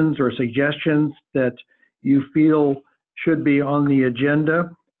questions or suggestions that you feel should be on the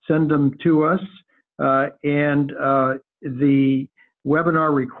agenda, send them to us. And the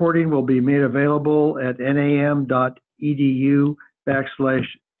webinar recording will be made available at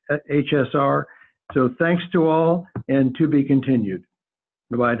nam.edu/HSR. So thanks to all, and to be continued.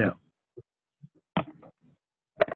 Goodbye now.